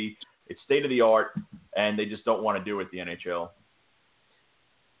capacity. It's state of the art, and they just don't want to do it, the NHL.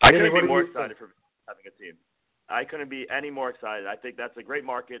 I couldn't be more excited for having a team. I couldn't be any more excited. I think that's a great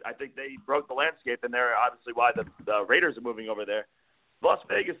market. I think they broke the landscape, and they're obviously why the Raiders are moving over there. Las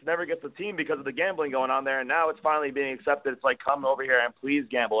Vegas never gets a team because of the gambling going on there, and now it's finally being accepted. It's like, come over here and please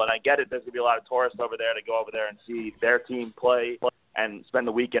gamble. And I get it. There's going to be a lot of tourists over there to go over there and see their team play and spend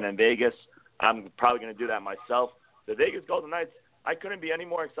the weekend in Vegas. I'm probably going to do that myself. The Vegas Golden Knights, I couldn't be any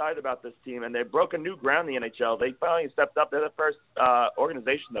more excited about this team, and they broke a new ground in the NHL. They finally stepped up. They're the first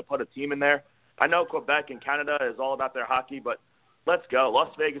organization that put a team in there. I know Quebec and Canada is all about their hockey, but let's go.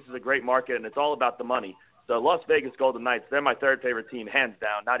 Las Vegas is a great market, and it's all about the money. The Las Vegas Golden Knights, they're my third favorite team, hands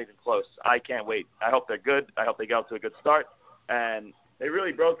down, not even close. I can't wait. I hope they're good. I hope they get out to a good start. And they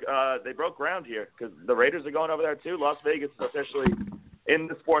really broke ground here because the Raiders are going over there too. Las Vegas is officially in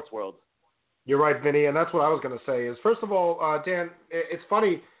the sports world. You're right, Vinny, and that's what I was going to say is, first of all, Dan, it's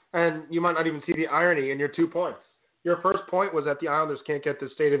funny, and you might not even see the irony in your 2 points. Your first point was that the Islanders can't get the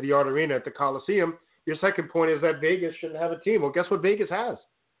state-of-the-art arena at the Coliseum. Your second point is that Vegas shouldn't have a team. Well, guess what Vegas has?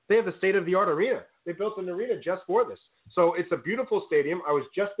 They have the state-of-the-art arena. They built an arena just for this. So it's a beautiful stadium. I was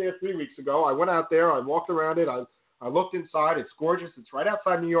just there 3 weeks ago. I went out there. I walked around it. I looked inside. It's gorgeous. It's right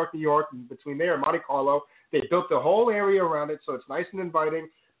outside New York, and between there and Monte Carlo. They built the whole area around it, so it's nice and inviting.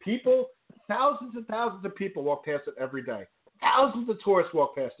 People, thousands and thousands of people walk past it every day. Thousands of tourists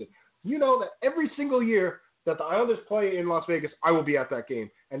walk past it. You know that every single year that the Islanders play in Las Vegas, I will be at that game.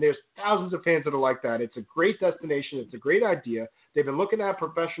 And there's thousands of fans that are like that. It's a great destination. It's a great idea. They've been looking at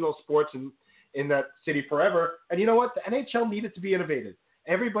professional sports in that city forever. And you know what? The NHL needed to be innovative.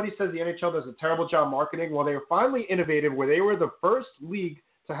 Everybody says the NHL does a terrible job marketing. Well, they were finally innovative where they were the first league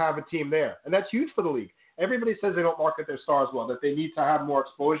to have a team there. And that's huge for the league. Everybody says they don't market their stars well, that they need to have more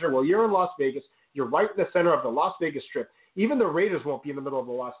exposure. Well, you're in Las Vegas. You're right in the center of the Las Vegas Strip. Even the Raiders won't be in the middle of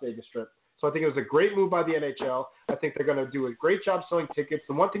the Las Vegas Strip. So I think it was a great move by the NHL. I think they're going to do a great job selling tickets.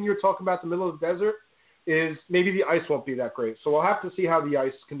 The one thing you were talking about in the middle of the desert is maybe the ice won't be that great. So we'll have to see how the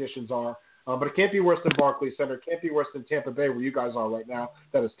ice conditions are. But it can't be worse than Barclays Center. It can't be worse than Tampa Bay, where you guys are right now.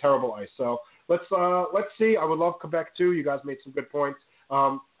 That is terrible ice. So let's see. I would love Quebec, too. You guys made some good points.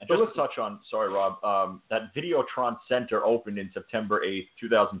 Just to touch on, sorry, Rob, that Videotron Center opened in September 8th,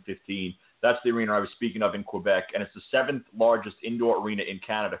 2015. That's the arena I was speaking of in Quebec, and it's the 7th largest indoor arena in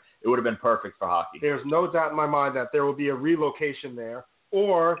Canada. It would have been perfect for hockey. There's no doubt in my mind that there will be a relocation there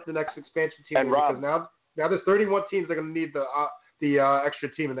or the next expansion team. And Rob, because now there's 31 teams that are going to need the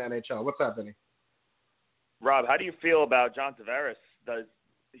extra team in the NHL. What's that, Vinny? Rob, how do you feel about John Tavares?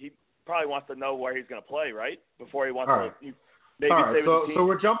 He probably wants to know where he's going to play, right? Before he wants to maybe all right, stay with the team. So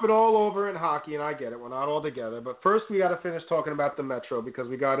we're jumping all over in hockey, and I get it. We're not all together. But first we got to finish talking about the Metro because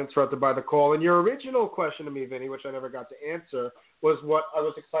we got interrupted by the call. And your original question to me, Vinny, which I never got to answer, was what I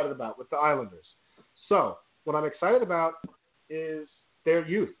was excited about with the Islanders. So what I'm excited about is their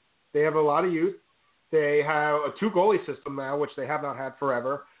youth. They have a lot of youth. They have a two-goalie system now, which they have not had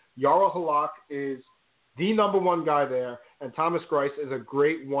forever. Jarl Halak is the number one guy there, and Thomas Greiss is a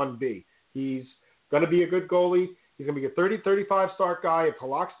great 1B. He's going to be a good goalie. He's going to be a 30-35 start guy. If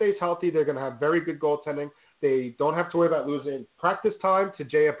Halak stays healthy, they're going to have very good goaltending. They don't have to worry about losing practice time to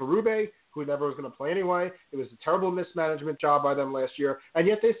J.F. Berube, who never was going to play anyway. It was a terrible mismanagement job by them last year, and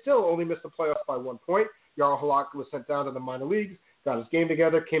yet they still only missed the playoffs by 1 point. Jarl Halak was sent down to the minor leagues, got his game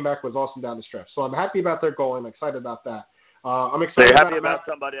together, came back, was awesome down the stretch. So I'm happy about their goal. I'm excited about that. I'm excited. So you're happy about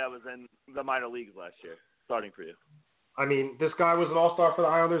somebody that was in the minor leagues last year, starting for you? I mean, this guy was an all-star for the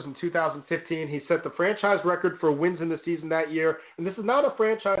Islanders in 2015. He set the franchise record for wins in the season that year. And this is not a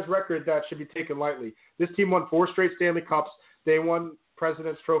franchise record that should be taken lightly. This team won 4 straight Stanley Cups. They won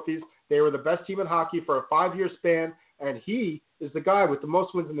President's trophies. They were the best team in hockey for a 5-year span. And he is the guy with the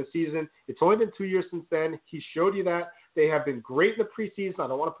most wins in the season. It's only been 2 years since then. He showed you that. They have been great in the preseason. I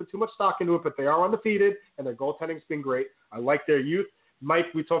don't want to put too much stock into it, but they are undefeated, and their goaltending's been great. I like their youth. Mike,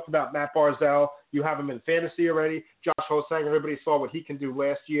 we talked about Matt Barzal. You have him in fantasy already. Josh Hosang, everybody saw what he can do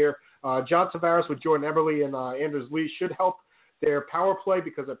last year. John Tavares with Jordan Eberle and Anders Lee should help their power play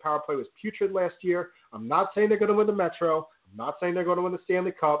because their power play was putrid last year. I'm not saying they're going to win the Metro. I'm not saying they're going to win the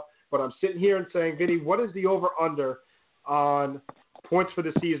Stanley Cup, but I'm sitting here and saying, Vinny, what is the over-under on points for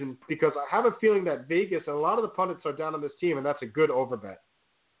the season? Because I have a feeling that Vegas and a lot of the pundits are down on this team, and that's a good over-bet.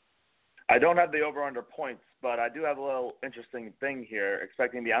 I don't have the over-under points, but I do have a little interesting thing here,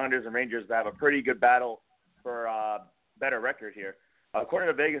 expecting the Islanders and Rangers to have a pretty good battle for a better record here.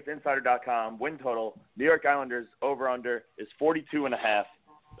 According to VegasInsider.com, win total, New York Islanders over-under is 42.5,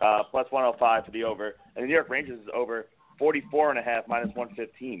 plus 105 for the over, and the New York Rangers is over 44.5, minus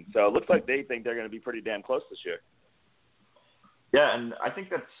 115. So it looks like they think they're going to be pretty damn close this year. Yeah, and I think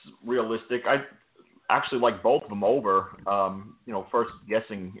that's realistic. I actually like both of them over. First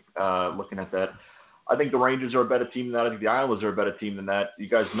guessing, looking at that, I think the Rangers are a better team than that. I think the Islanders are a better team than that. You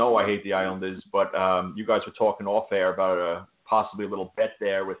guys know I hate the Islanders, but you guys were talking off air about possibly a little bet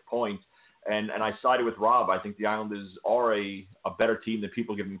there with points, and I sided with Rob. I think the Islanders are a better team than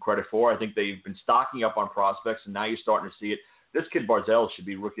people give them credit for. I think they've been stocking up on prospects, and now you're starting to see it. This kid Barzal should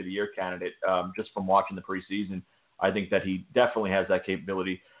be Rookie of the Year candidate just from watching the preseason. I think that he definitely has that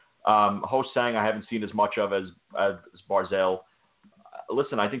capability. Ho-Sang I haven't seen as much of as Barzal.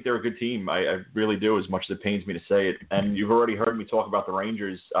 Listen, I think they're a good team. I really do, as much as it pains me to say it. And you've already heard me talk about the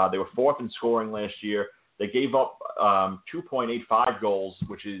Rangers. They were fourth in scoring last year. They gave up 2.85 goals,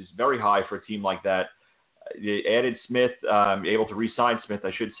 which is very high for a team like that. You added Smith, able to re-sign Smith,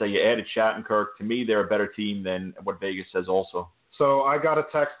 I should say. You added Shattenkirk. To me, they're a better team than what Vegas says also. So I got a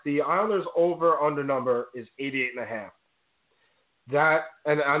text. The Islanders over-under number is 88.5. That,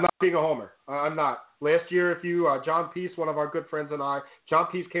 and I'm not being a homer. I'm not. Last year, if you, John Peace, one of our good friends, and John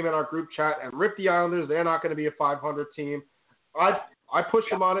Peace came in our group chat and ripped the Islanders. They're not going to be a 500 team. I pushed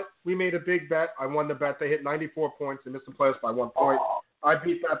them on it. We made a big bet. I won the bet. They hit 94 points and missed the playoffs by 1 point. I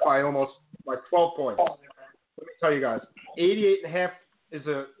beat that by 12 points. Let me tell you guys, 88.5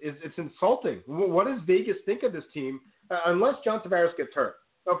 it's insulting. What does Vegas think of this team? Unless John Tavares gets hurt.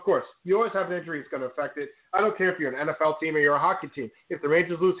 Of course, you always have an injury that's going to affect it. I don't care if you're an NFL team or you're a hockey team. If the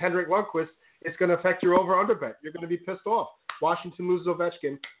Rangers lose Henrik Lundqvist, it's going to affect your over-under bet. You're going to be pissed off. Washington loses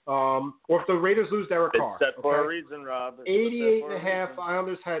Ovechkin, or if the Raiders lose Derek Carr. It's set for a reason, Rob. 88.5.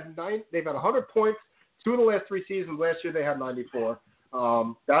 Islanders had 9. They've had 100 points 2 of the last 3 seasons. Last year they had 94.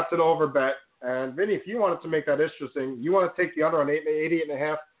 That's an over bet. And Vinny, if you wanted to make that interesting, you want to take the under on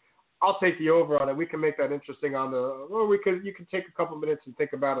 88.5. I'll take the over on it. We can make that interesting on the. Well, you can take a couple minutes and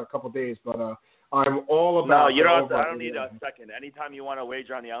think about it a couple days, but I'm all about. No, you don't. I don't need a second. Anytime you want to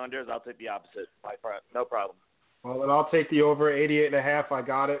wager on the Islanders, I'll take the opposite. No problem. Well, then I'll take the over 88.5. I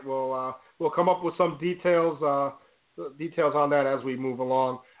got it. We'll come up with some details on that as we move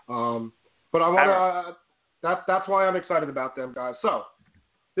along. But I want to. That's why I'm excited about them, guys. So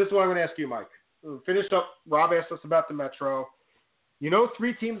this is what I'm going to ask you, Mike. Finish up. Rob asked us about the Metro.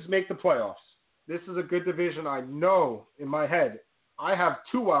 3 teams make the playoffs. This is a good division. I know in my head. I have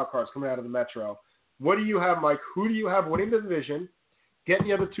 2 wild cards coming out of the Metro. What do you have, Mike? Who do you have winning the division? Getting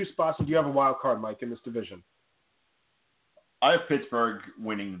the other 2 spots, and do you have a wild card, Mike, in this division? I have Pittsburgh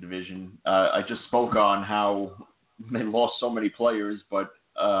winning the division. I just spoke on how they lost so many players, but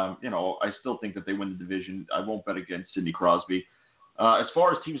I still think that they win the division. I won't bet against Sidney Crosby. As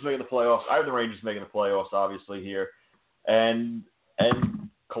far as teams making the playoffs, I have the Rangers making the playoffs, obviously, here. And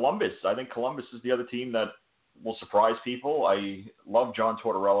Columbus. I think Columbus is the other team that will surprise people. I love John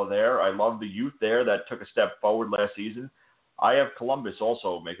Tortorella there. I love the youth there that took a step forward last season. I have Columbus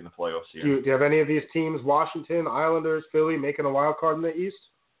also making the playoffs here. Do you have any of these teams, Washington, Islanders, Philly, making a wild card in the East?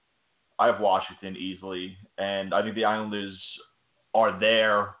 I have Washington easily, and I think the Islanders are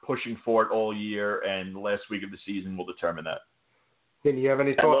there pushing for it all year, and the last week of the season will determine that. Do you have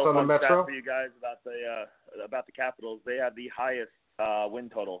any thoughts on the Metro? For you guys about the Capitals, they have the highest win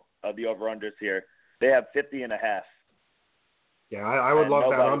total of the over-unders here. They have 50.5. Yeah, I would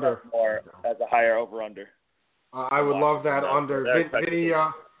love that under. More as a higher over-under. I would love that under. Vinny,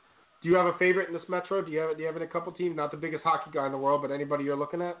 do you have a favorite in this Metro? Do you have a couple teams? Not the biggest hockey guy in the world, but anybody you're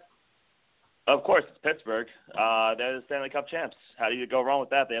looking at? Of course, it's Pittsburgh. They're the Stanley Cup champs. How do you go wrong with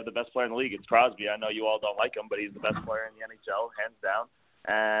that? They have the best player in the league. It's Crosby. I know you all don't like him, but he's the best player in the NHL, hands down.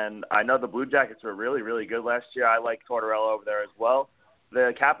 And I know the Blue Jackets were really, really good last year. I like Tortorella over there as well.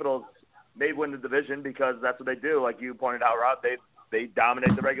 The Capitals, they win the division because that's what they do. Like you pointed out, Rob, they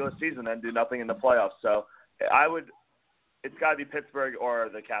dominate the regular season and do nothing in the playoffs. So it's got to be Pittsburgh or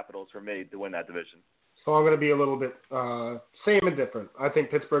the Capitals for me to win that division. So I'm going to be a little bit same and different. I think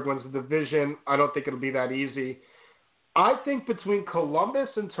Pittsburgh wins the division. I don't think it'll be that easy. I think between Columbus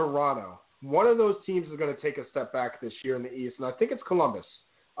and Toronto, one of those teams is going to take a step back this year in the East, and I think it's Columbus.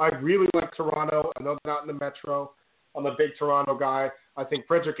 I really like Toronto. I know they're not in the Metro. I'm a big Toronto guy. I think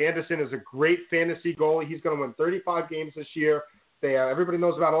Frederik Andersen is a great fantasy goalie. He's going to win 35 games this year. They have, everybody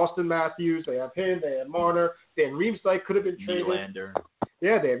knows about Austin Matthews. They have him. They have Marner. Dan Riemsdyk could have been traded. Nylander.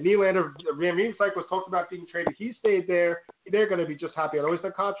 Yeah, they have Nylander. Riemsdyk was talked about being traded. He stayed there. They're going to be just happy. I know he's in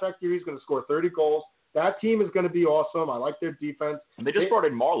a contract year. He's going to score 30 goals. That team is going to be awesome. I like their defense. And they just brought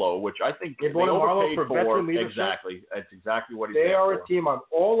in Marlowe, which I think they brought in Marlowe for veteran leadership. Exactly. That's exactly what he's They are for. A team I'm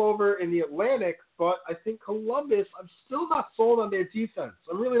all over in the Atlantic, but I think Columbus, I'm still not sold on their defense.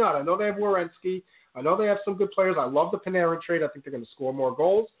 I'm really not. I know they have Werenski. I know they have some good players. I love the Panarin trade. I think they're going to score more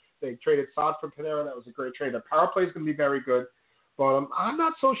goals. They traded Saad for Panarin. That was a great trade. The power play is going to be very good. But I'm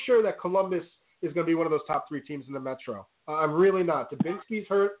not so sure that Columbus is going to be one of those top 3 teams in the Metro. I'm really not. Dubinsky's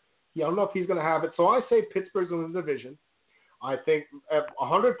hurt. I don't know if he's going to have it. So I say Pittsburgh's in the division. I think at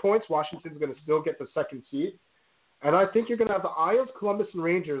 100 points, Washington's going to still get the 2nd seed. And I think you're going to have the Isles, Columbus, and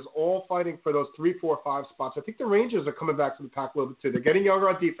Rangers all fighting for those 3, 4, 5 spots. I think the Rangers are coming back to the pack a little bit too. They're getting younger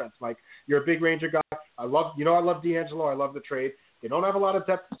on defense, Mike. You're a big Ranger guy. I love DeAngelo. I love the trade. They don't have a lot of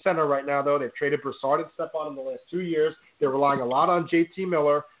depth at center right now, though. They've traded Brassard and Stepan in the last 2 years. They're relying a lot on JT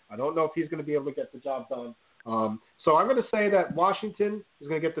Miller. I don't know if he's going to be able to get the job done. So I'm going to say that Washington is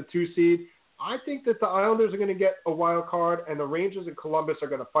going to get the 2 seed. I think that the Islanders are going to get a wild card, and the Rangers and Columbus are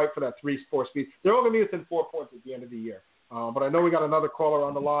going to fight for that 3-4 speed. They're all going to be within 4 points at the end of the year. But I know we got another caller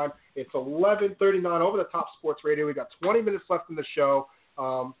on the line. It's 11:39 over the Top Sports Radio. We got 20 minutes left in the show.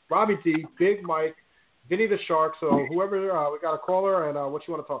 Robbie D, Big Mike, Vinny the Shark. So whoever, we got a caller, and what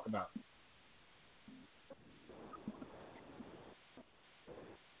you want to talk about?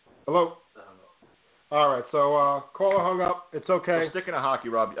 Hello? All right, so caller hung up. It's okay. Well, sticking to hockey,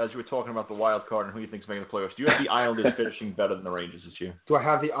 Rob, as you were talking about the wild card and who you think's making the playoffs, do you have the Islanders finishing better than the Rangers this year? Do I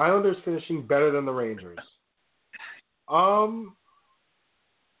have the Islanders finishing better than the Rangers?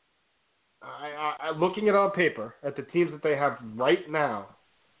 Looking at it on paper, at the teams that they have right now,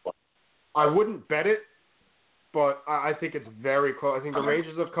 I wouldn't bet it, but I think it's very close. I think the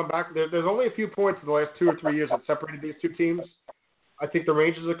Rangers have come back. There's only a few points in the last 2 or 3 years that separated these two teams. I think the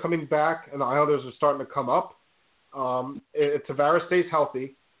Rangers are coming back, and the Islanders are starting to come up. If Tavares stays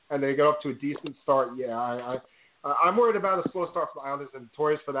healthy, and they get off to a decent start, I'm worried about a slow start for the Islanders, and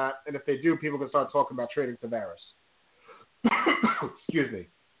notorious for that. And if they do, people can start talking about trading Tavares. Excuse me.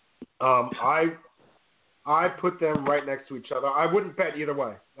 I put them right next to each other. I wouldn't bet either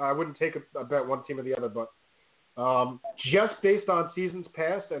way. I wouldn't take a bet one team or the other, but just based on seasons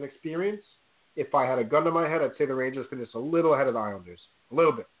past and experience, if I had a gun to my head, I'd say the Rangers finish a little ahead of the Islanders. A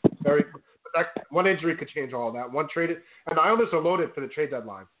little bit. But one injury could change all of that. One trade, and the Islanders are loaded for the trade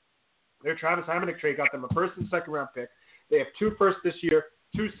deadline. Their Travis Hamonic trade got them a first and second round pick. They have 2 firsts this year,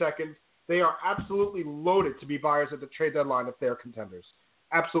 2 seconds. They are absolutely loaded to be buyers at the trade deadline if they are contenders.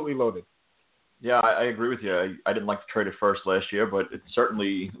 Absolutely loaded. Yeah, I agree with you. I didn't like to trade it first last year, but it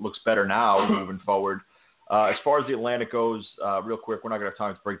certainly looks better now moving forward. As far as the Atlantic goes, real quick, we're not going to have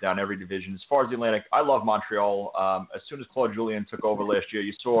time to break down every division. As far as the Atlantic, I love Montreal. As soon as Claude Julien took over last year,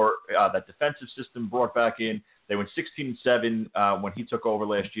 you saw that defensive system brought back in. They went 16-7 when he took over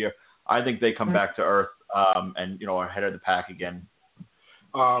last year. I think they come back to earth and are ahead of the pack again.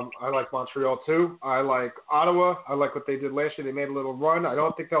 I like Montreal too. I like Ottawa. I like what they did last year. They made a little run. I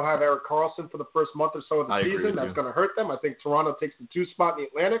don't think they'll have Erik Karlsson for the first month or so of the season. That's going to hurt them. I think Toronto takes the 2 spot in the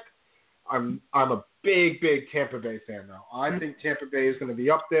Atlantic. I'm a big Tampa Bay fan now. I think Tampa Bay is going to be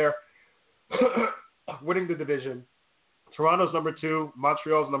up there, winning the division. Toronto's number 2,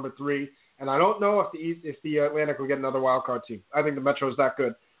 Montreal's number 3, and I don't know if the Atlantic will get another wild card team. I think the Metro is that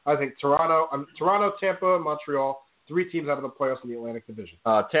good. I think Toronto, Tampa, Montreal, 3 teams out of the playoffs in the Atlantic Division.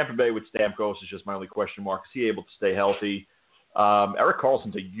 Tampa Bay with Stamkos is just my only question mark. Is he able to stay healthy? Erik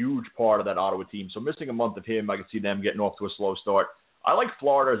Karlsson's a huge part of that Ottawa team, so missing a month of him, I can see them getting off to a slow start. I like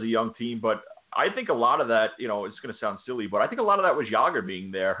Florida as a young team, but I think a lot of that, it's going to sound silly, but I think a lot of that was Jágr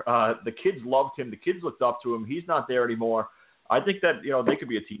being there. The kids loved him. The kids looked up to him. He's not there anymore. I think that, they could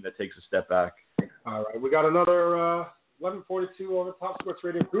be a team that takes a step back. All right. We got another 11:42 over Top Sports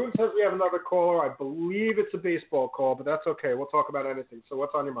Radio. Bruin says we have another caller. I believe it's a baseball call, but that's okay. We'll talk about anything. So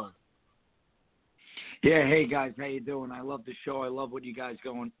what's on your mind? Yeah, hey guys, how you doing? I love the show. I love what you guys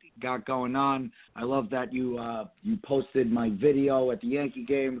got going on. I love that you posted my video at the Yankee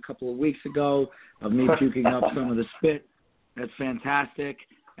game a couple of weeks ago of me puking up some of the spit. That's fantastic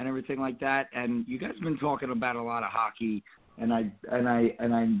and everything like that. And you guys have been talking about a lot of hockey, and I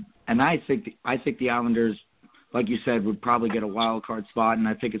think the Islanders, like you said, would probably get a wild card spot, and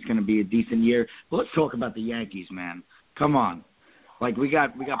I think it's going to be a decent year. But let's talk about the Yankees, man. Come on, like we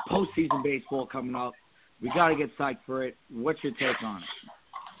got postseason baseball coming up. We got to get psyched for it. What's your take on it?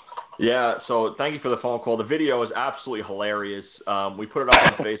 Yeah, so thank you for the phone call. The video is absolutely hilarious. We put it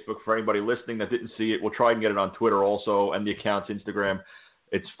up on Facebook for anybody listening that didn't see it. We'll try and get it on Twitter also and the account's Instagram.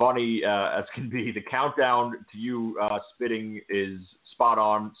 It's funny as can be. The countdown to you spitting is spot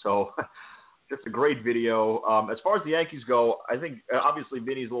on. So just a great video. As far as the Yankees go, I think obviously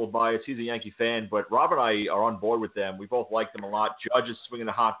Vinny's a little biased. He's a Yankee fan, but Rob and I are on board with them. We both like them a lot. Judge is swinging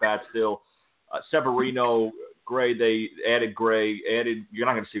a hot bat still. Severino, Gray, they added Gray. You're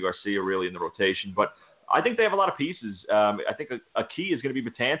not going to see Garcia really in the rotation, but I think they have a lot of pieces. I think a key is going to be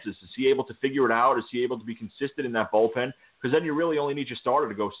Betances. Is he able to figure it out? Is he able to be consistent in that bullpen? Because then you really only need your starter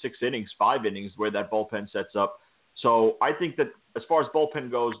to go 6 innings, 5 innings, where that bullpen sets up. So I think that as far as bullpen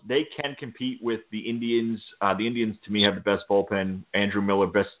goes, they can compete with the Indians. The Indians, to me, have the best bullpen. Andrew Miller,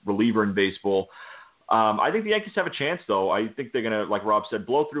 best reliever in baseball. I think the Yankees have a chance, though. I think they're going to, like Rob said,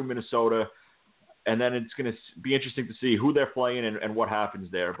 blow through Minnesota. And then it's going to be interesting to see who they're playing and what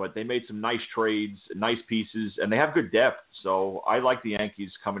happens there. But they made some nice trades, nice pieces, and they have good depth. So I like the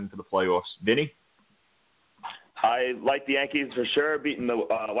Yankees coming into the playoffs. Vinny? I like the Yankees for sure, beating the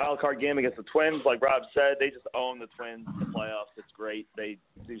wild card game against the Twins. Like Rob said, they just own the Twins in the playoffs. It's great. They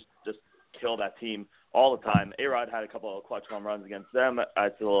just kill that team all the time. A-Rod had a couple of clutch home runs against them.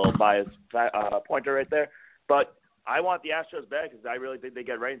 It's a little biased pointer right there. But I want the Astros back because I really think they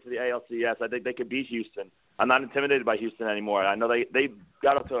get right into the ALCS. I think they could beat Houston. I'm not intimidated by Houston anymore. I know they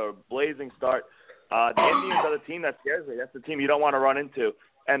got up to a blazing start. The Indians are the team that scares me. That's the team you don't want to run into.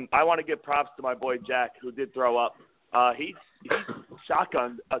 And I want to give props to my boy Jack, who did throw up. He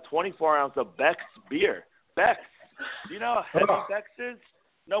shotgunned a 24-ounce of Beck's beer. Beck's. Do you know how heavy Beck's is?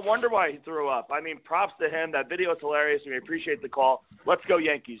 No wonder why he threw up. I mean, props to him. That video is hilarious, and we appreciate the call. Let's go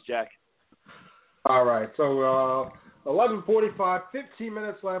Yankees, Jack. All right, so 11:45, 15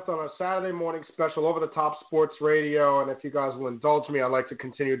 minutes left on our Saturday morning special over the top sports radio. And if you guys will indulge me, I'd like to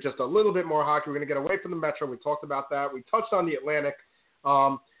continue just a little bit more hockey. We're going to get away from the Metro. We talked about that. We touched on the Atlantic.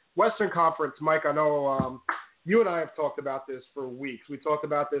 Western Conference, Mike, I know you and I have talked about this for weeks. We talked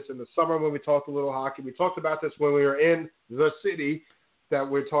about this in the summer when we talked a little hockey. We talked about this when we were in the city that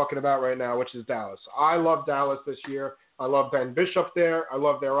we're talking about right now, which is Dallas. I love Dallas this year. I love Ben Bishop there. I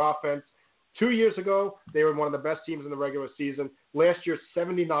love their offense. 2 years ago, they were one of the best teams in the regular season. Last year,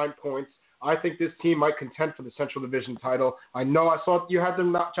 79 points. I think this team might contend for the Central Division title. I know I saw you had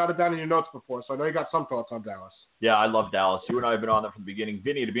them jotted down in your notes before, so I know you got some thoughts on Dallas. Yeah, I love Dallas. You and I have been on there from the beginning.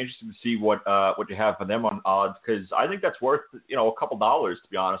 Vinny, it'd be interesting to see what you have for them on odds, because I think that's worth a couple dollars, to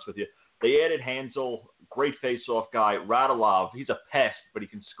be honest with you. They added Hansel, great face-off guy. Radulov, he's a pest, but he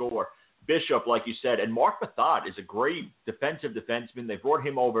can score. Bishop, like you said, and Mark Mathot is a great defensive defenseman. They brought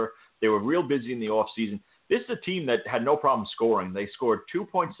him over. They were real busy in the offseason. This is a team that had no problem scoring. They scored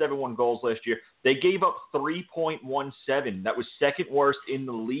 2.71 goals last year. They gave up 3.17. That was second worst in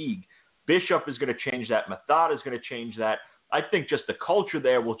the league. Bishop is going to change that. Mathot is going to change that. I think just the culture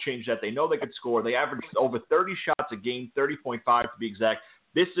there will change that. They know they could score. They averaged over 30 shots a game, 30.5 to be exact.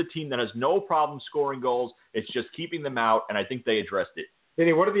 This is a team that has no problem scoring goals. It's just keeping them out, and I think they addressed it.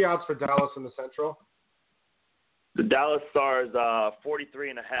 Vinny, what are the odds for Dallas in the Central? The Dallas Stars,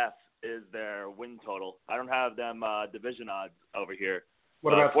 43.5 is their win total. I don't have them division odds over here.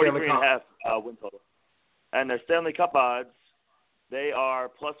 What about 43.5 win total? And their Stanley Cup odds, they are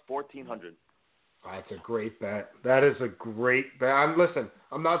plus 1,400. That's a great bet. That is a great bet. I'm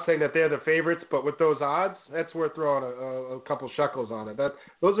not saying that they're the favorites, but with those odds, that's worth throwing a couple shekels on it.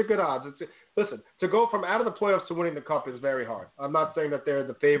 Those are good odds. Listen, to go from out of the playoffs to winning the Cup is very hard. I'm not saying that they're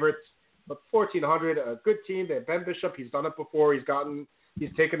the favorites, but 1,400, a good team. They have Ben Bishop. He's done it before. He's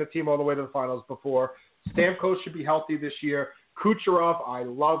taken the team all the way to the finals before. Stamkos should be healthy this year. Kucherov, I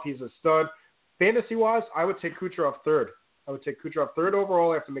love. He's a stud. Fantasy-wise, I would take Kucherov third. I would take Kucherov third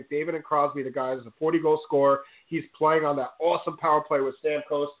overall after McDavid and Crosby, the guys, a 40-goal scorer. He's playing on that awesome power play with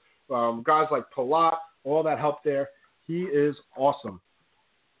Stamkos. Guys like Palat, all that help there. He is awesome.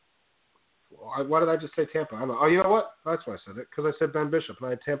 Why did I just say Tampa? I don't know. Oh, you know what? That's why I said it, because I said Ben Bishop, and I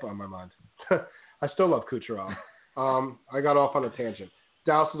had Tampa on my mind. I still love Kucherov. I got off on a tangent.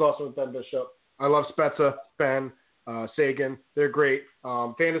 Dallas is also with Ben Bishop. I love Spezza, Ben, Sagan. They're great.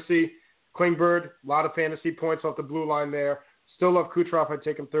 Fantasy, Klingberg, a lot of fantasy points off the blue line there. Still love Kucherov. I'd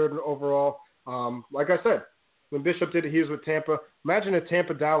take him third overall. Like I said, when Bishop did it, he was with Tampa. Imagine a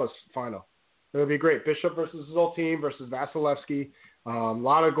Tampa-Dallas final. It would be great. Bishop versus his old team versus Vasilevsky. A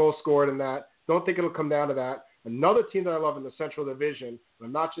lot of goals scored in that. Don't think it'll come down to that. Another team that I love in the Central Division, and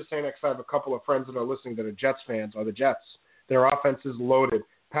I'm not just saying that because I have a couple of friends that are listening that are Jets fans, are the Jets. Their offense is loaded.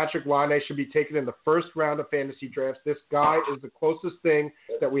 Patrick Laine should be taken in the first round of fantasy drafts. This guy is the closest thing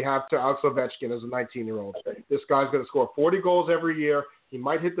that we have to Alex Ovechkin as a 19-year-old. This guy's going to score 40 goals every year. He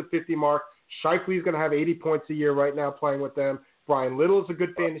might hit the 50 mark. Shifley's going to have 80 points a year right now playing with them. Brian Little is a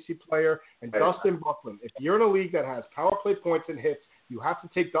good fantasy player. And Dustin Byfuglien. If you're in a league that has power play points and hits, you have to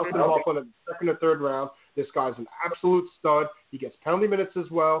take Dustin Byfuglien in the second or third round. This guy's an absolute stud. He gets penalty minutes as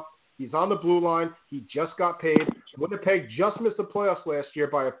well. He's on the blue line. He just got paid. Winnipeg just missed the playoffs last year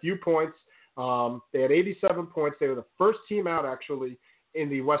by a few points. They had 87 points. They were the first team out, actually, in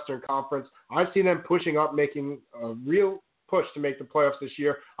the Western Conference. I've seen them pushing up, making a real push to make the playoffs this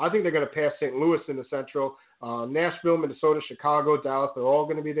year. I think they're going to pass St. Louis in the Central. Nashville, Minnesota, Chicago, Dallas, they're all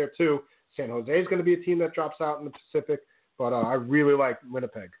going to be there too. San Jose is going to be a team that drops out in the Pacific. But I really like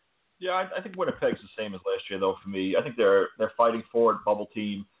Winnipeg. Yeah, I think Winnipeg's the same as last year, though, for me. I think they're fighting for it, bubble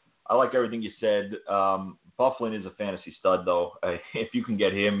team. I like everything you said. Byfuglien is a fantasy stud, though. If you can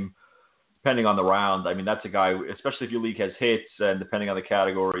get him, depending on the round, I mean, that's a guy, especially if your league has hits and depending on the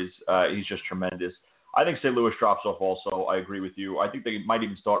categories, he's just tremendous. I think St. Louis drops off also. I agree with you. I think they might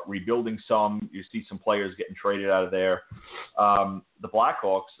even start rebuilding some. You see some players getting traded out of there. The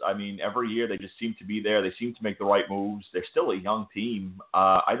Blackhawks, I mean, every year they just seem to be there. They seem to make the right moves. They're still a young team.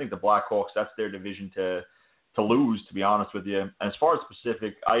 I think the Blackhawks, that's their division to lose, to be honest with you. And as far as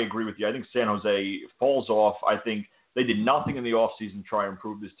Pacific, I agree with you. I think San Jose falls off. I think they did nothing in the offseason to try and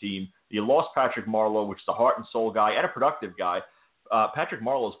improve this team. You lost Patrick Marleau, which is a heart and soul guy and a productive guy. Patrick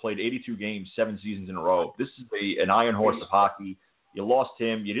Marleau's played 82 games, 7 seasons in a row. This is an iron horse of hockey. You lost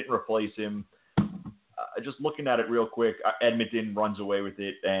him. You didn't replace him. Just looking at it real quick, Edmonton runs away with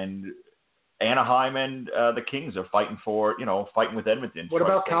it, and Anaheim and the Kings are fighting with Edmonton. What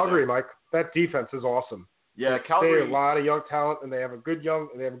about Calgary, Mike? That defense is awesome. Yeah, Calgary. They have a lot of young talent, and they have a good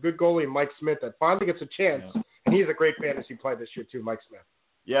goalie, Mike Smith, that finally gets a chance. Yeah. And he's a great fantasy play this year too, Mike Smith.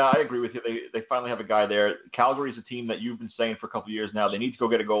 Yeah, I agree with you. They finally have a guy there. Calgary's a team that you've been saying for a couple of years now. They need to go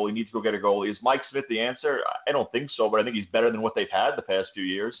get a goalie. Is Mike Smith the answer? I don't think so, but I think he's better than what they've had the past few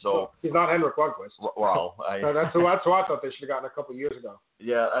years. So he's not Henrik Lundqvist. Well, no, that's who I thought they should have gotten a couple of years ago.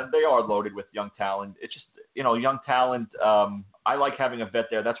 Yeah, and they are loaded with young talent. It's just, young talent. I like having a vet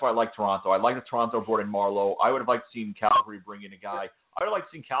there. That's why I like Toronto. I like the Toronto brought in Marleau. I would have liked to see Calgary bring in a guy. I would like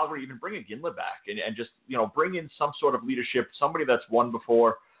to see Calgary even bring a Ginla back and just, bring in some sort of leadership, somebody that's won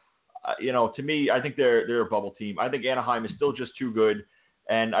before. To me, I think they're a bubble team. I think Anaheim is still just too good,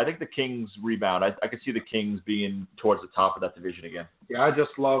 and I think the Kings rebound. I could see the Kings being towards the top of that division again. Yeah, I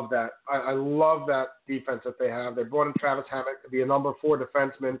just love that. I love that defense that they have. They brought in Travis Hammock to be a number 4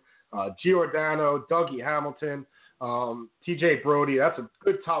 defenseman. Giordano, Dougie Hamilton, T.J. Brody. That's a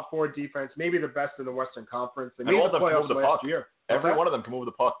good top 4 defense, maybe the best in the Western Conference. They made the playoffs last year. Every one of them can move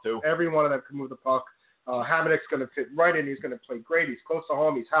the puck, too. Every one of them can move the puck. Hamonick's going to fit right in. He's going to play great. He's close to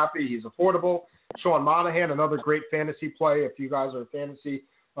home. He's happy. He's affordable. Sean Monahan, another great fantasy play. If you guys are a fantasy,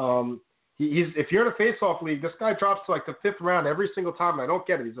 if you're in a face-off league, this guy drops to like the 5th round every single time. And I don't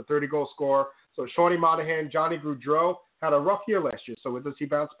get it. He's a 30-goal scorer. So Shawnee Monahan, Johnny Gaudreau had a rough year last year. So does he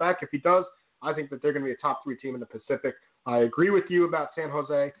bounce back? If he does, I think that they're going to be a top 3 team in the Pacific. I agree with you about San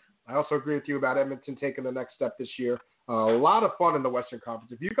Jose. I also agree with you about Edmonton taking the next step this year. A lot of fun in the Western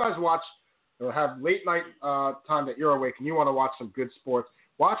Conference. If you guys watch or have late night time that you're awake and you want to watch some good sports,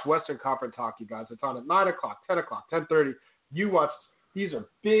 watch Western Conference hockey, guys. It's on at 9 o'clock, 10 o'clock, 10:30. You watch. These are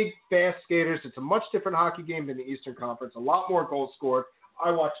big, fast skaters. It's a much different hockey game than the Eastern Conference. A lot more goals scored.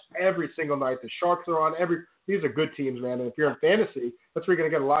 I watch every single night. The Sharks are on. These are good teams, man. And if you're in fantasy, that's where you're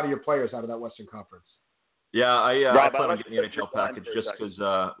going to get a lot of your players out of that Western Conference. Yeah, I plan on getting the NHL package just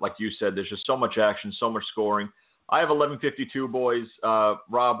because, like you said, there's just so much action, so much scoring. I have 11:52, boys.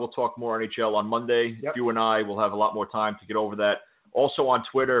 Rob, we'll talk more NHL on Monday. Yep. You and I will have a lot more time to get over that. Also on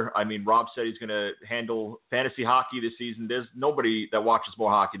Twitter, Rob said he's going to handle fantasy hockey this season. There's nobody that watches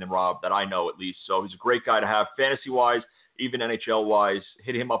more hockey than Rob, that I know at least. So he's a great guy to have fantasy-wise, even NHL-wise.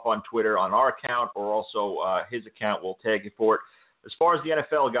 Hit him up on Twitter on our account or also his account. We'll tag you for it. As far as the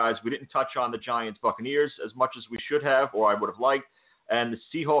NFL, guys, we didn't touch on the Giants-Buccaneers as much as we should have or I would have liked. And the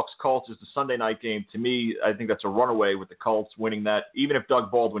Seahawks-Colts is the Sunday night game. To me, I think that's a runaway with the Colts winning that. Even if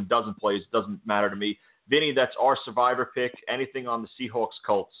Doug Baldwin doesn't play, it doesn't matter to me. Vinny, that's our survivor pick. Anything on the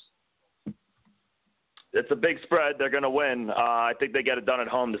Seahawks-Colts? It's a big spread. They're going to win. I think they get it done at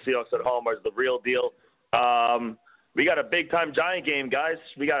home. The Seahawks at home are the real deal. We got a big-time Giant game, guys.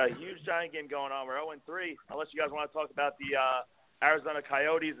 We got a huge Giant game going on. We're 0-3, unless you guys want to talk about the Arizona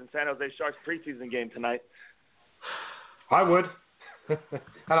Coyotes and San Jose Sharks preseason game tonight. I would. And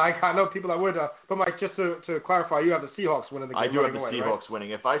I know people that would. But, Mike, just to clarify, you have the Seahawks winning the game. I do have the Seahawks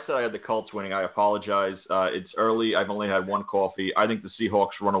winning. If I said I had the Colts winning, I apologize. It's early. I've only had one coffee. I think the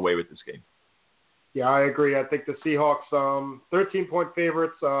Seahawks run away with this game. Yeah, I agree. I think the Seahawks, 13-point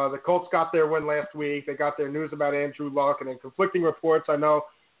favorites. The Colts got their win last week. They got their news about Andrew Luck, and then conflicting reports. I know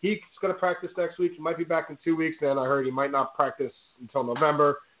he's going to practice next week. He might be back in 2 weeks. Then I heard he might not practice until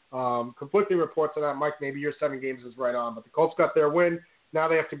November. Conflicting reports on that. Mike, maybe your 7 games is right on. But the Colts got their win. Now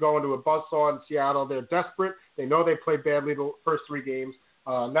they have to go into a buzzsaw in Seattle. They're desperate. They know they played badly the first 3 games.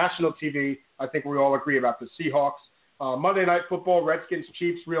 National TV, I think we all agree about the Seahawks. Monday Night Football,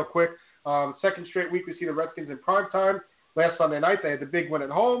 Redskins-Chiefs, real quick. Second straight week we see the Redskins in prime time. Last Sunday night they had the big win at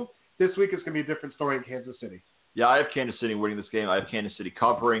home. This week it's going to be a different story in Kansas City. Yeah, I have Kansas City winning this game. I have Kansas City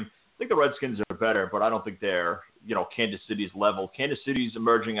covering. I think the Redskins are better, but I don't think they're, Kansas City's level. Kansas City's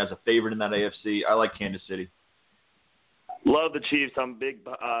emerging as a favorite in that AFC. I like Kansas City. Love the Chiefs. I'm big.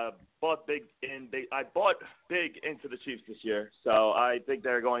 I bought big into the Chiefs this year, so I think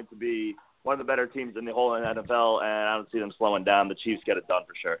they're going to be one of the better teams in the whole NFL, and I don't see them slowing down. The Chiefs get it done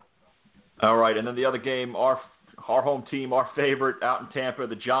for sure. All right, and then the other game, our home team, our favorite out in Tampa,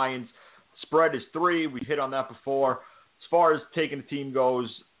 the Giants. Spread is 3. We hit on that before. As far as taking the team goes,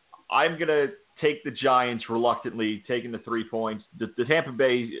 I'm going to take the Giants reluctantly, taking the 3 points. The Tampa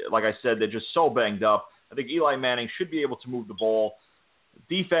Bay, like I said, they're just so banged up. I think Eli Manning should be able to move the ball.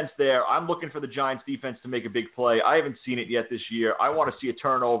 Defense there, I'm looking for the Giants defense to make a big play. I haven't seen it yet this year. I want to see a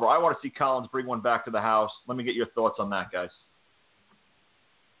turnover. I want to see Collins bring one back to the house. Let me get your thoughts on that, guys.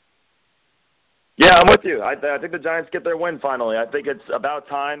 Yeah, I'm with you. I think the Giants get their win finally. I think it's about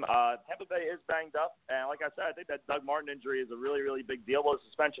time. Tampa Bay is banged up, and like I said, I think that Doug Martin injury is a really, really big deal. Well,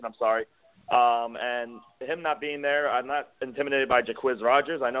 suspension, I'm sorry. And him not being there, I'm not intimidated by Jacquizz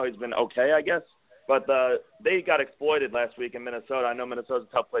Rodgers. I know he's been okay, I guess. But they got exploited last week in Minnesota. I know Minnesota's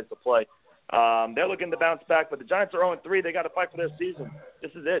a tough place to play. They're looking to bounce back, but the Giants are 0-3. They got to fight for their season.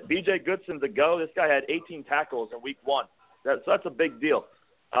 This is it. B.J. Goodson's a go. This guy had 18 tackles in week 1. So that's a big deal.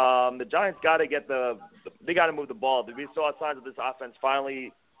 The Giants got to they got to move the ball. We saw signs of this offense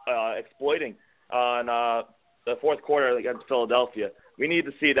finally exploiting on the fourth quarter against Philadelphia. We need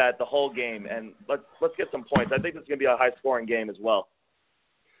to see that the whole game, and let's get some points. I think this is going to be a high-scoring game as well.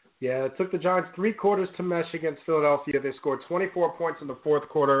 Yeah, it took the Giants 3 quarters to mesh against Philadelphia. They scored 24 points in the fourth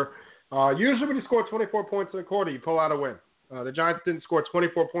quarter. Usually when you score 24 points in a quarter, you pull out a win. The Giants didn't score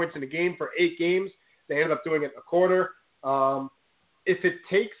 24 points in a game for 8 games. They ended up doing it in a quarter. If it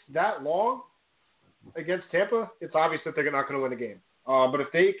takes that long against Tampa, it's obvious that they're not going to win the game. But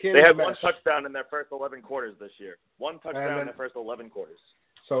if they can They had mesh, 1 touchdown in their first 11 quarters this year. 1 touchdown in their first 11 quarters.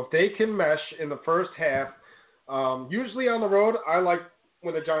 So if they can mesh in the first half, usually on the road, I like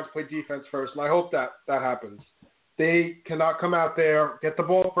when the Giants play defense first, and I hope that happens. They cannot come out there, get the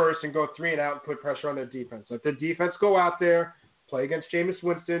ball first, and go 3 and out and put pressure on their defense. Let the defense go out there, play against Jameis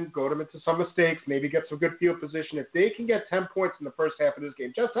Winston, go them into some mistakes, maybe get some good field position. If they can get 10 points in the first half of this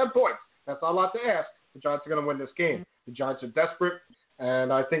game, just 10 points, that's not a lot to ask. The Giants are going to win this game. The Giants are desperate,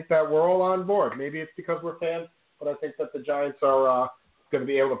 and I think that we're all on board. Maybe it's because we're fans, but I think that the Giants are going to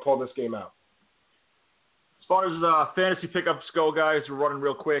be able to pull this game out. As far as fantasy pickups go, guys, we're running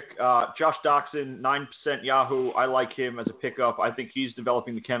real quick. Josh Doxson, 9% Yahoo. I like him as a pickup. I think he's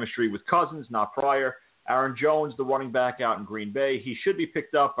developing the chemistry with Cousins, not Pryor. Aaron Jones, the running back out in Green Bay. He should be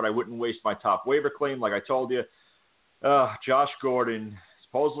picked up, but I wouldn't waste my top waiver claim like I told you. Josh Gordon,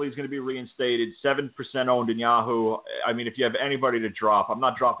 supposedly he's going to be reinstated, 7% owned in Yahoo. I mean, if you have anybody to drop, I'm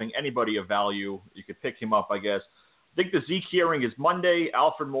not dropping anybody of value. You could pick him up, I guess. I think the Zeke hearing is Monday.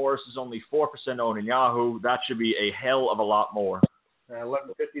 Alfred Morris is only 4% owned in Yahoo. That should be a hell of a lot more.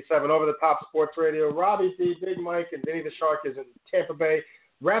 11:57 over the Top Sports Radio. Robbie D, Big Mike, and Vinny the Shark is in Tampa Bay.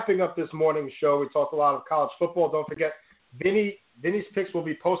 Wrapping up this morning's show, we talked a lot of college football. Don't forget, Vinny's picks will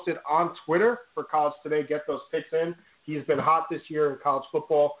be posted on Twitter for College Today. Get those picks in. He's been hot this year in college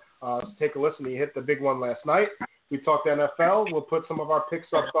football. So take a listen. He hit the big one last night. We talked NFL. We'll put some of our picks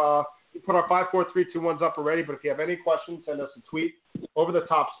up. We put our 5, 4, 3, 2, 1s up already. But if you have any questions, send us a tweet over the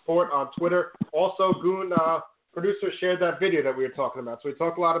Top Sport on Twitter. Also, Goon, producer, shared that video that we were talking about. So we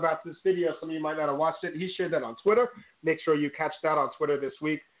talked a lot about this video. Some of you might not have watched it. He shared that on Twitter. Make sure you catch that on Twitter this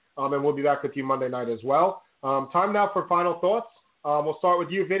week. And we'll be back with you Monday night as well. Time now for final thoughts. We'll start with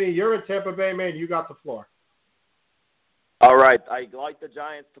you, Vinny. You're in Tampa Bay, man. You got the floor. All right. I like the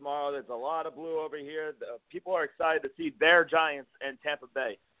Giants tomorrow. There's a lot of blue over here. People are excited to see their Giants in Tampa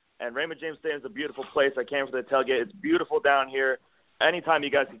Bay. And Raymond James Stadium is a beautiful place. I came for the tailgate. It's beautiful down here. Anytime you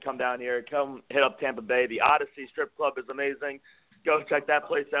guys can come down here, come hit up Tampa Bay. The Odyssey Strip Club is amazing. Go check that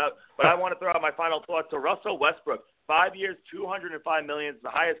place out. But I want to throw out my final thoughts to Russell Westbrook. 5 years, $205 million. It's the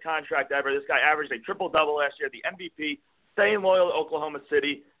highest contract ever. This guy averaged a triple-double last year, the MVP, staying loyal to Oklahoma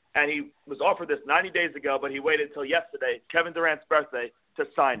City. And he was offered this 90 days ago, but he waited until yesterday, Kevin Durant's birthday, to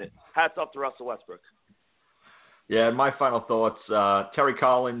sign it. Hats off to Russell Westbrook. Yeah, my final thoughts. Terry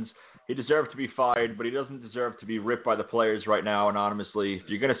Collins, he deserved to be fired, but he doesn't deserve to be ripped by the players right now anonymously. If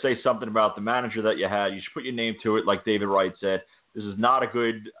you're going to say something about the manager that you had, you should put your name to it, like David Wright said. This is not a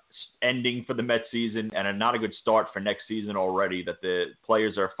good ending for the Mets season and not a good start for next season already, that the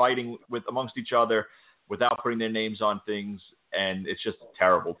players are fighting with amongst each other without putting their names on things, and it's just a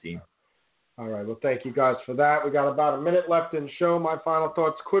terrible team. All right, well, thank you guys for that. We got about a minute left in the show. My final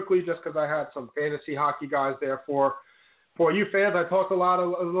thoughts quickly, just because I had some fantasy hockey guys there for you fans. I talked a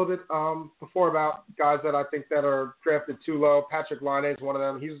little bit before about guys that I think that are drafted too low. Patrick Laine is one of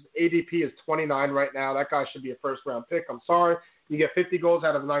them. His ADP is 29 right now. That guy should be a first-round pick. I'm sorry. You get 50 goals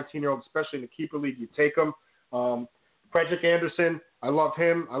out of a 19-year-old, especially in the keeper league, you take him. Frederick Anderson, I love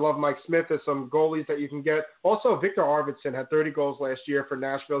him. I love Mike Smith. There's some goalies that you can get. Also, Victor Arvidsson had 30 goals last year for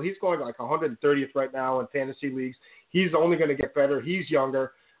Nashville. He's going like 130th right now in fantasy leagues. He's only going to get better. He's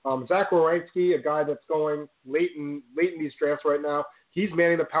younger. Zach Werenski, a guy that's going late in these drafts right now. He's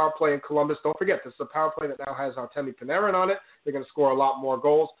manning the power play in Columbus. Don't forget, this is a power play that now has Artemi Panarin on it. They're going to score a lot more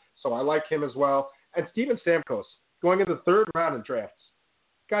goals, so I like him as well. And Steven Stamkos, going in the third round in drafts.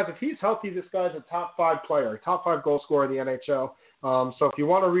 Guys, if he's healthy, this guy's a top 5 player, top 5 goal scorer in the NHL. So if you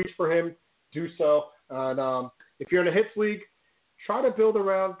want to reach for him, do so. And if you're in a hits league, try to build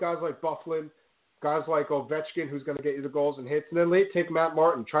around guys like Bufflin, guys like Ovechkin, who's going to get you the goals and hits. And then late, take Matt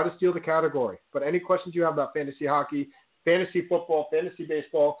Martin. Try to steal the category. But any questions you have about fantasy hockey, fantasy football, fantasy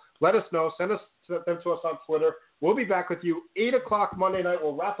baseball, let us know. Send them to us on Twitter. We'll be back with you 8 o'clock Monday night.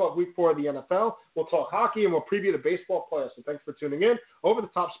 We'll wrap up week 4 of the NFL. We'll talk hockey, and we'll preview the baseball playoffs. So thanks for tuning in. Over the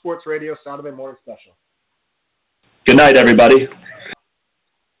Top Sports Radio Saturday morning special. Good night, everybody.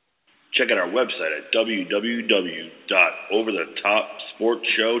 Check out our website at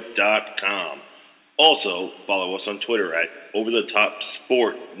www.overthetopsportshow.com. Also, follow us on Twitter at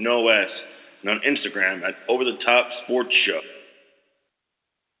overthetopsport, no S, and on Instagram at overthetopsportshow.